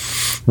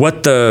less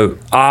what the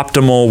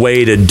optimal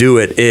way to do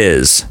it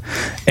is.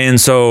 And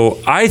so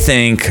I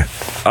think,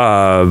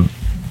 I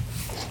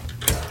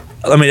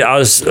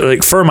was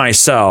like, for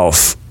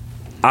myself,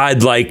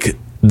 I'd like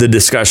the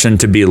discussion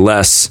to be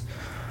less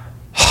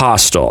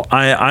hostile.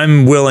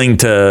 I'm willing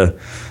to,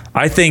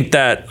 I think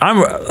that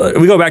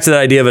we go back to that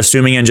idea of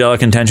assuming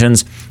angelic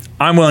intentions.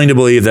 I'm willing to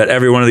believe that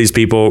every one of these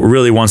people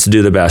really wants to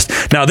do the best.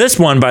 Now, this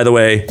one, by the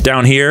way,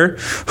 down here,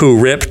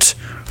 who ripped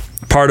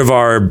part of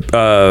our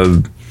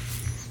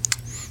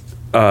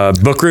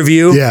book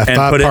review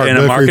and put it in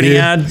a marketing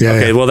ad.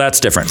 Well, that's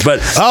different.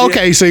 But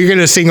so you're going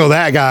to single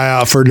that guy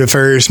out for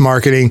nefarious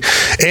marketing.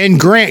 And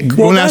Grant,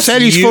 when I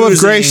said he's full of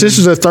grace, this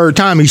is the third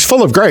time he's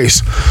full of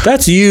grace.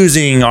 That's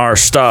using our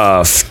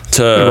stuff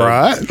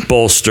to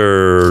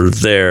bolster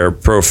their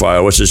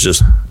profile, which is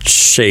just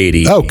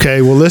shady.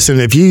 Okay, well, listen,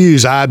 if you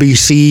use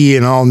IBC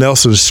and all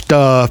Nelson's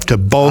stuff to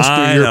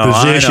bolster your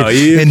position,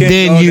 and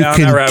then you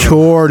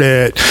contort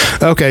it.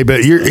 Okay,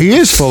 but he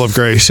is full of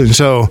grace, and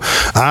so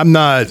I'm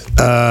not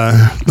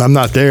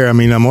there. I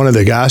mean, I'm one of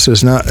the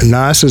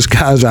nicest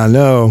guys I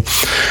know,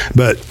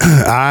 but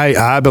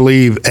I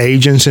believe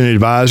agents and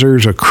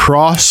advisors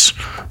across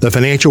the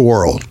financial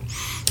world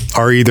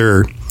are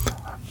either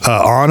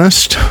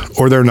honest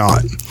or they're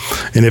not.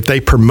 And if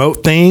they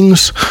promote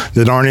things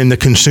that aren't in the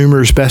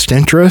consumer's best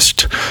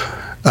interest,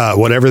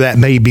 whatever that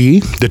may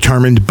be,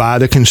 determined by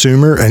the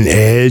consumer, an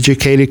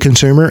educated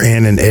consumer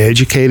and an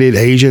educated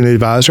agent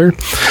advisor,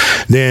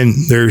 then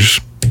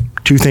there's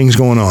two things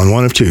going on,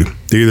 one of two.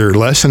 They're either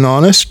less than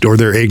honest or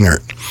they're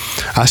ignorant.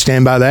 I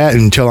stand by that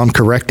until I'm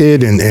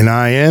corrected, and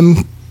I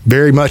am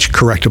very much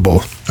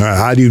correctable.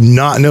 I do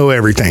not know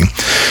everything.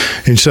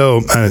 And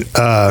so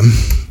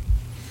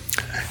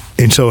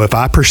if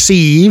I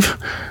perceive,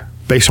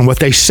 based on what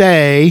they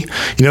say,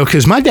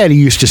 because my daddy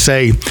used to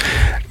say,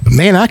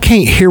 man, I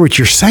can't hear what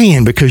you're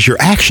saying because your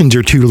actions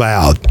are too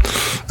loud.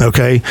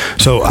 Okay.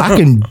 So I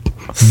can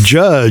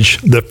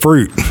judge the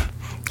fruit.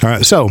 All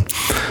right. So,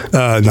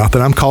 not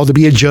that I'm called to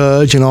be a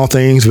judge in all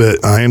things,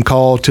 but I am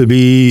called to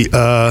be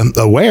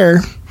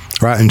aware,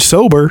 right, and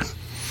sober,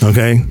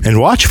 okay, and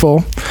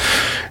watchful.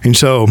 And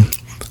so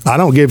I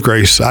don't give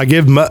grace. I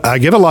give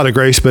a lot of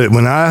grace, but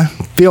when I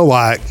feel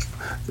like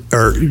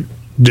or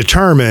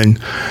determine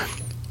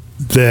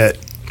that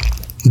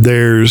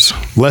there's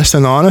less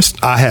than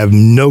honest, I have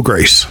no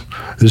grace,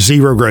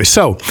 zero grace.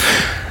 So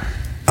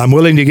I'm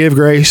willing to give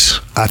grace.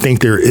 I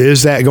think there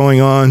is that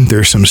going on.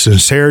 There's some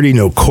sincerity,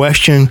 no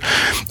question.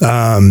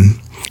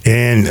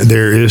 And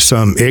there is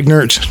some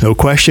ignorance, no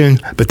question.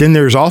 But then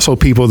there's also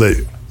people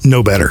that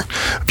know better.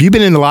 If you've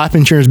been in the life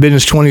insurance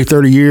business 20,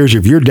 30 years,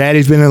 if your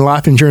daddy's been in the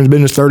life insurance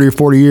business 30 or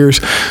 40 years,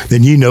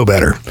 then you know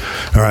better.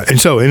 All right.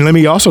 And let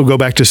me also go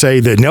back to say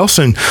that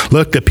Nelson,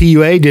 look, the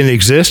PUA didn't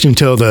exist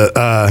until the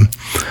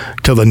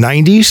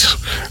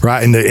 90s,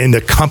 right? And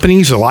the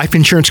companies, the life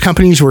insurance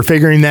companies were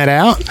figuring that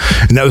out.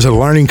 And that was a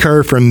learning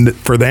curve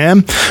for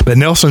them. But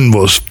Nelson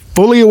was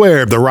fully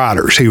aware of the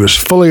riders. He was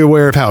fully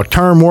aware of how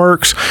term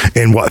works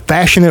and what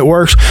fashion it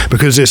works,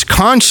 because this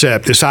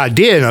concept, this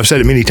idea, and I've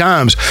said it many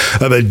times,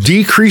 of a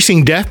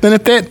decreasing death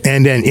benefit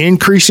and an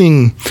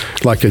increasing,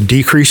 like a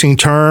decreasing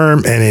term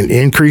and an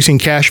increasing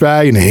cash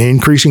value and an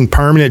increasing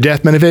permanent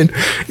death benefit,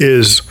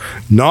 is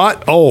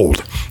not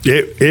old.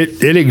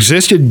 It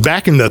existed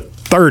back in the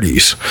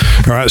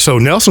 30s. All right. So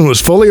Nelson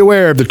was fully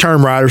aware of the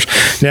term riders.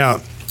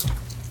 Now,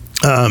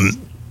 the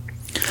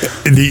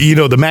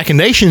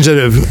machinations that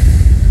have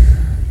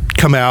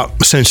come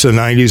out since the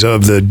 90s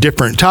of the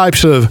different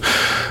types of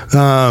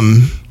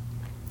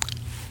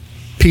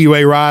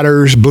PUA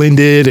riders,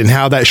 blended, and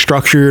how that's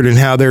structured and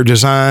how they're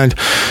designed.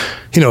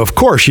 Of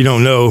course, you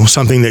don't know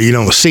something that you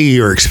don't see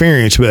or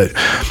experience, but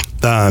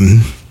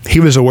he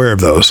was aware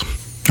of those.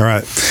 All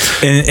right.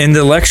 In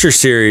the lecture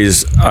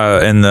series,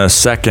 in the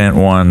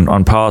second one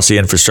on policy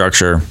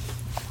infrastructure,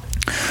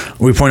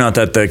 we point out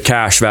that the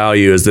cash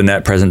value is the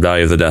net present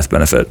value of the death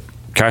benefit.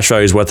 Cash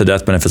value is what the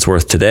death benefit's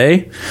worth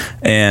today,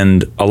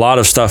 and a lot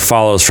of stuff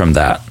follows from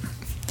that.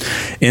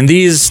 In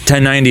these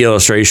 1090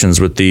 illustrations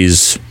with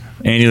these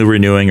annually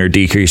renewing or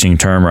decreasing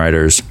term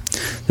riders,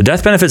 the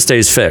death benefit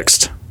stays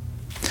fixed.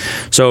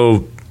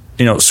 So,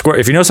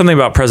 if you know something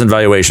about present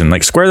valuation,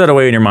 like square that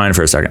away in your mind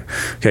for a second.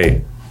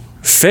 Okay,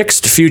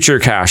 fixed future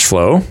cash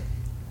flow,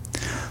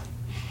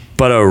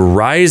 but a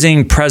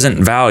rising present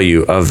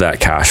value of that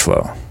cash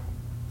flow.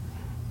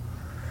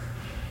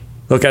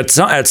 Look, at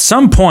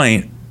some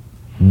point,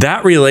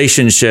 that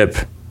relationship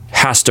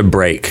has to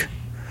break,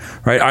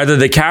 right? Either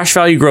the cash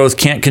value growth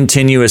can't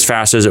continue as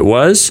fast as it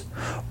was,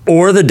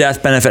 or the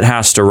death benefit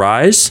has to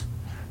rise.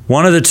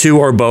 One of the two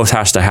or both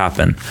has to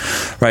happen,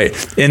 right?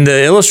 In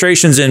the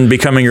illustrations in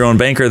Becoming Your Own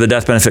Banker, the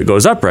death benefit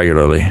goes up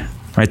regularly,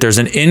 right? There's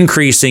an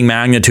increasing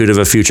magnitude of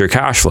a future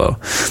cash flow.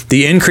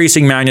 The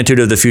increasing magnitude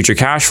of the future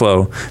cash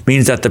flow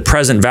means that the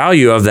present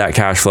value of that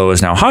cash flow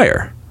is now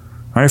higher.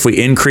 Right? If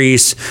we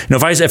increase,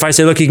 if I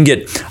say, look,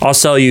 I'll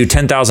sell you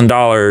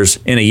 $10,000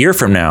 in a year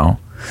from now,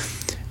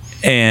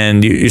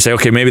 and you say,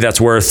 okay, maybe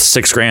that's worth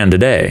 $6,000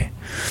 today.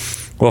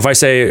 Well, if I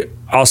say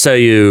I'll sell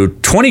you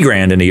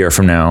 $20,000 in a year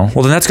from now,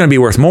 well, then that's going to be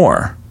worth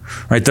more,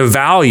 right? The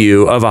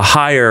value of a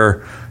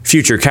higher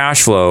future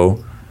cash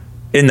flow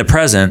in the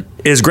present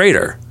is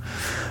greater.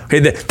 Okay,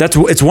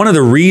 it's one of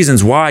the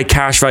reasons why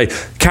cash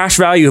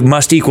value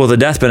must equal the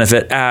death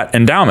benefit at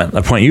endowment.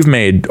 A point you've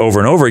made over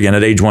and over again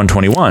at age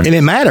 121, and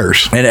it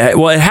matters. And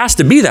it has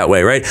to be that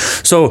way, right?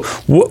 So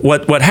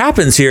what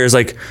happens here is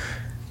like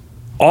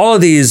all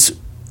of these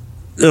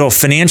little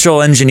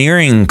financial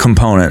engineering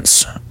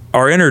components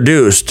are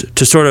introduced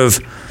to sort of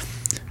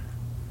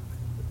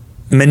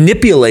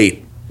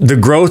manipulate the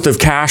growth of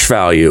cash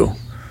value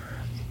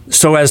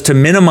so as to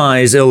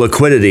minimize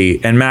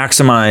illiquidity and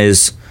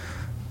maximize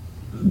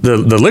the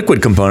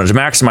liquid component, to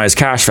maximize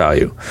cash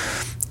value,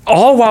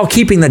 all while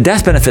keeping the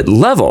death benefit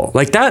level.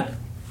 Like that,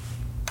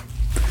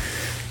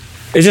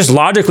 it's just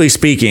logically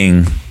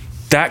speaking,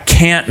 that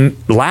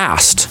can't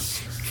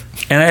last.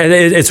 And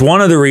it's one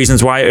of the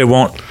reasons why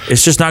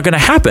it's just not going to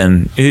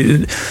happen.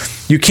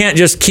 You can't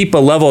just keep a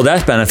level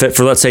death benefit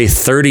for, let's say,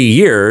 30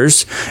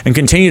 years and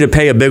continue to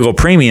pay a big old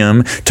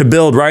premium to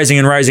build rising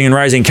and rising and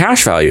rising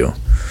cash value.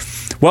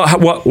 Well,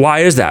 why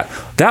is that?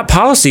 That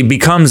policy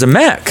becomes a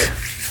mech.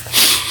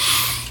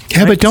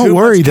 Yeah, but don't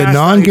worry. The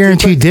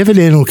non-guaranteed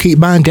dividend will keep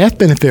buying death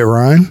benefit,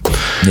 Ryan.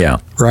 Yeah.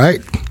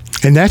 Right?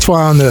 And that's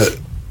why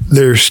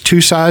there's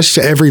two sides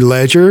to every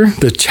ledger,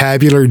 the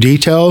tabular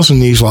details in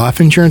these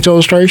life insurance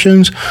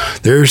illustrations.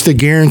 There's the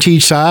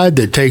guaranteed side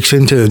that takes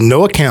into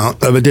no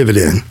account of a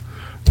dividend.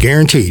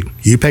 Guaranteed.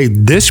 You pay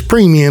this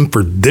premium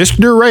for this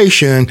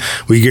duration.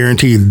 We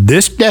guarantee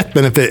this death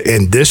benefit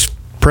and this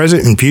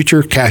present and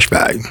future cash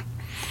value.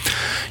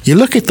 You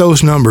look at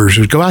those numbers,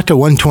 go out to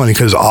 120,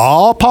 because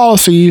all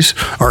policies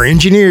are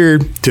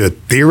engineered to a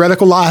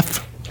theoretical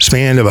life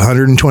span of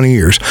 120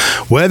 years.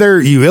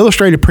 Whether you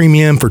illustrate a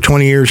premium for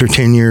 20 years or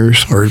 10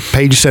 years or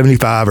paid to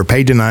 75 or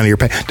paid to 90 or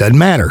doesn't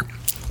matter.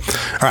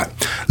 All right,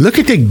 look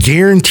at the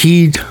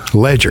guaranteed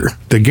ledger,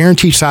 the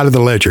guaranteed side of the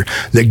ledger,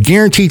 the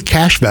guaranteed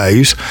cash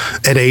values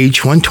at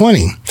age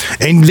 120,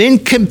 and then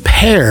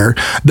compare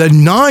the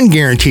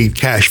non-guaranteed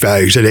cash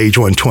values at age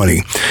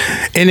 120.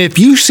 And if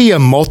you see a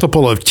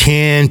multiple of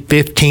 10,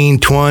 15,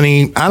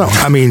 20,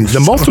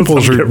 the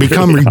multiples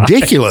become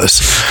ridiculous,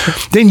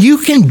 then you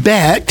can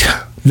bet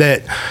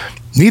that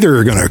neither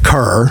are going to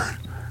occur,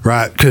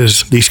 right?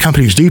 Because these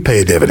companies do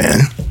pay a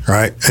dividend,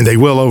 right? And they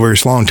will over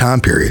this long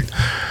time period.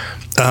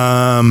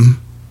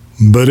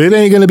 But it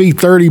ain't going to be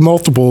 30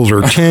 multiples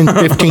or 10,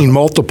 15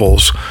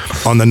 multiples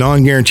on the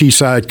non-guarantee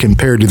side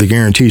compared to the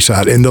guarantee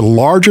side. And the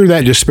larger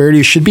that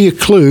disparity should be a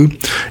clue,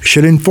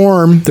 should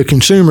inform the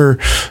consumer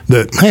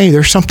that, hey,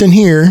 there's something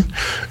here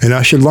and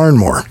I should learn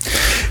more.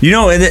 You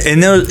know,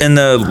 in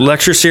the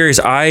lecture series,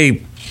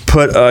 I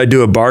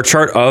do a bar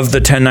chart of the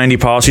 1090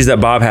 policies that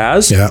Bob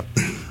has. Yeah.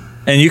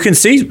 And you can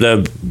see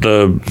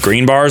the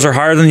green bars are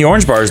higher than the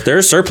orange bars.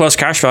 There's surplus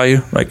cash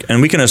value, and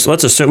we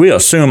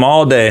assume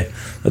all day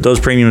that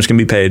those premiums can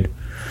be paid.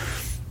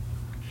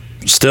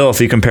 Still, if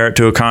you compare it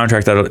to a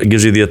contract that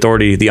gives you the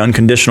authority, the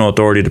unconditional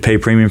authority to pay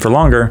premium for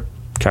longer,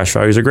 cash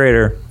values are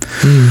greater.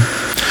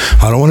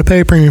 I don't want to pay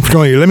a premium for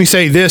 20 years. Let me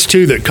say this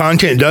too: that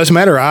content does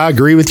matter. I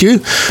agree with you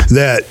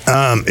that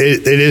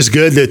it is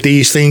good that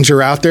these things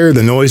are out there.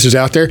 The noise is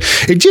out there.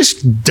 It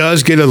just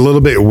does get a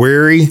little bit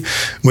weary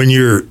when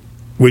you're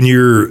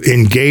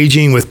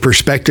engaging with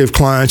prospective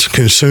clients,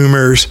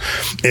 consumers,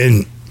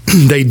 and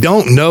they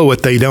don't know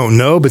what they don't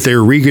know, but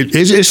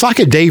it's like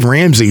a Dave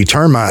Ramsey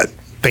termite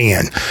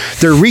fan.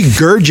 They're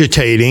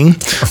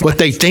regurgitating what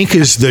they think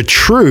is the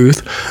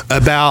truth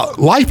about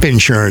life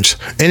insurance,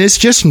 and it's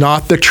just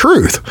not the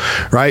truth,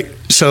 right?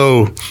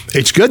 So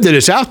it's good that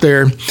it's out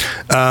there. In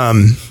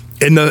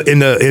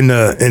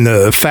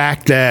the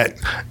fact that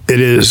it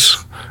is.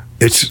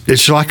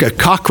 It's like a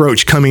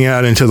cockroach coming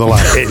out into the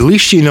light. At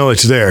least you know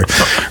it's there,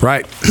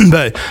 right?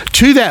 But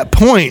to that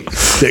point,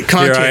 that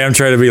content. Here I am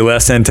trying to be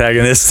less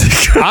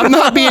antagonistic. I'm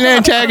not being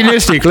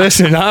antagonistic.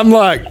 Listen, I'm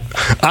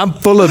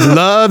full of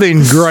love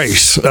and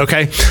grace.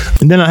 Okay,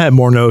 and then I have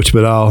more notes,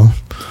 but I'll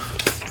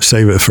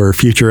save it for a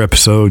future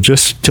episode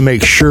just to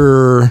make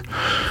sure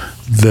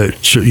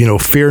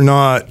that fear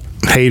not.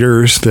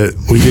 Haters, that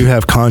we do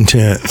have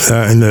content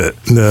and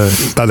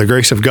by the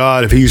grace of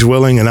God, if he's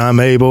willing and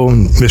I'm able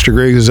and Mr.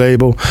 Griggs is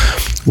able,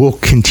 we'll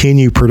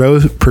continue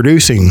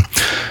producing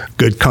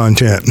good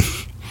content.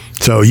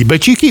 So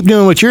but you keep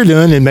doing what you're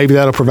doing and maybe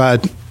that'll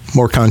provide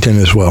more content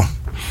as well.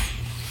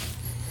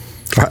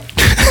 All right.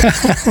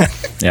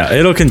 Yeah,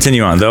 it'll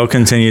continue on. They'll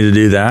continue to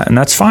do that, and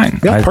that's fine.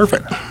 Yeah,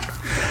 perfect.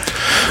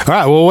 All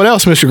right. Well, what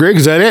else, Mr.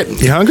 Griggs? Is that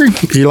it? You hungry?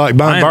 You like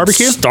buying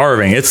barbecue? I'm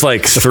starving. It's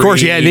like Of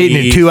course, you hadn't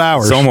eaten in 2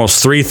 hours. It's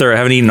almost 3:30. I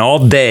haven't eaten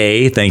all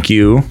day. Thank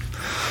you.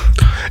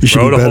 You should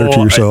Wrote be better a to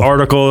whole yourself.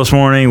 article this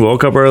morning.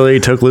 Woke up early.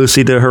 Took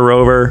Lucy to her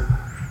rover.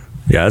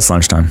 Yeah, it's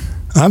lunchtime.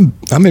 I'm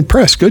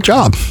impressed. Good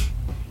job.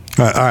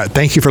 All right.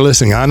 Thank you for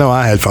listening. I know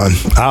I had fun.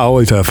 I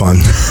always have fun.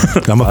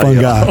 I'm a fun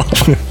guy.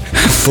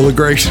 Full of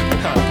grace.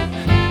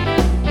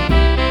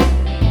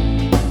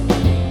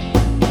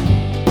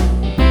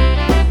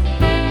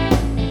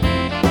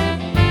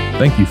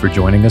 Thank you for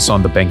joining us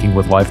on the Banking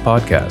with Life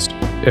podcast.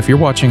 If you're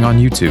watching on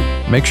YouTube,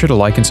 make sure to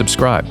like and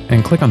subscribe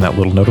and click on that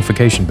little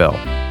notification bell.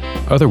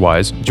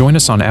 Otherwise, join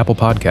us on Apple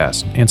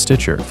Podcasts and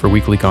Stitcher for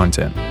weekly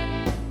content.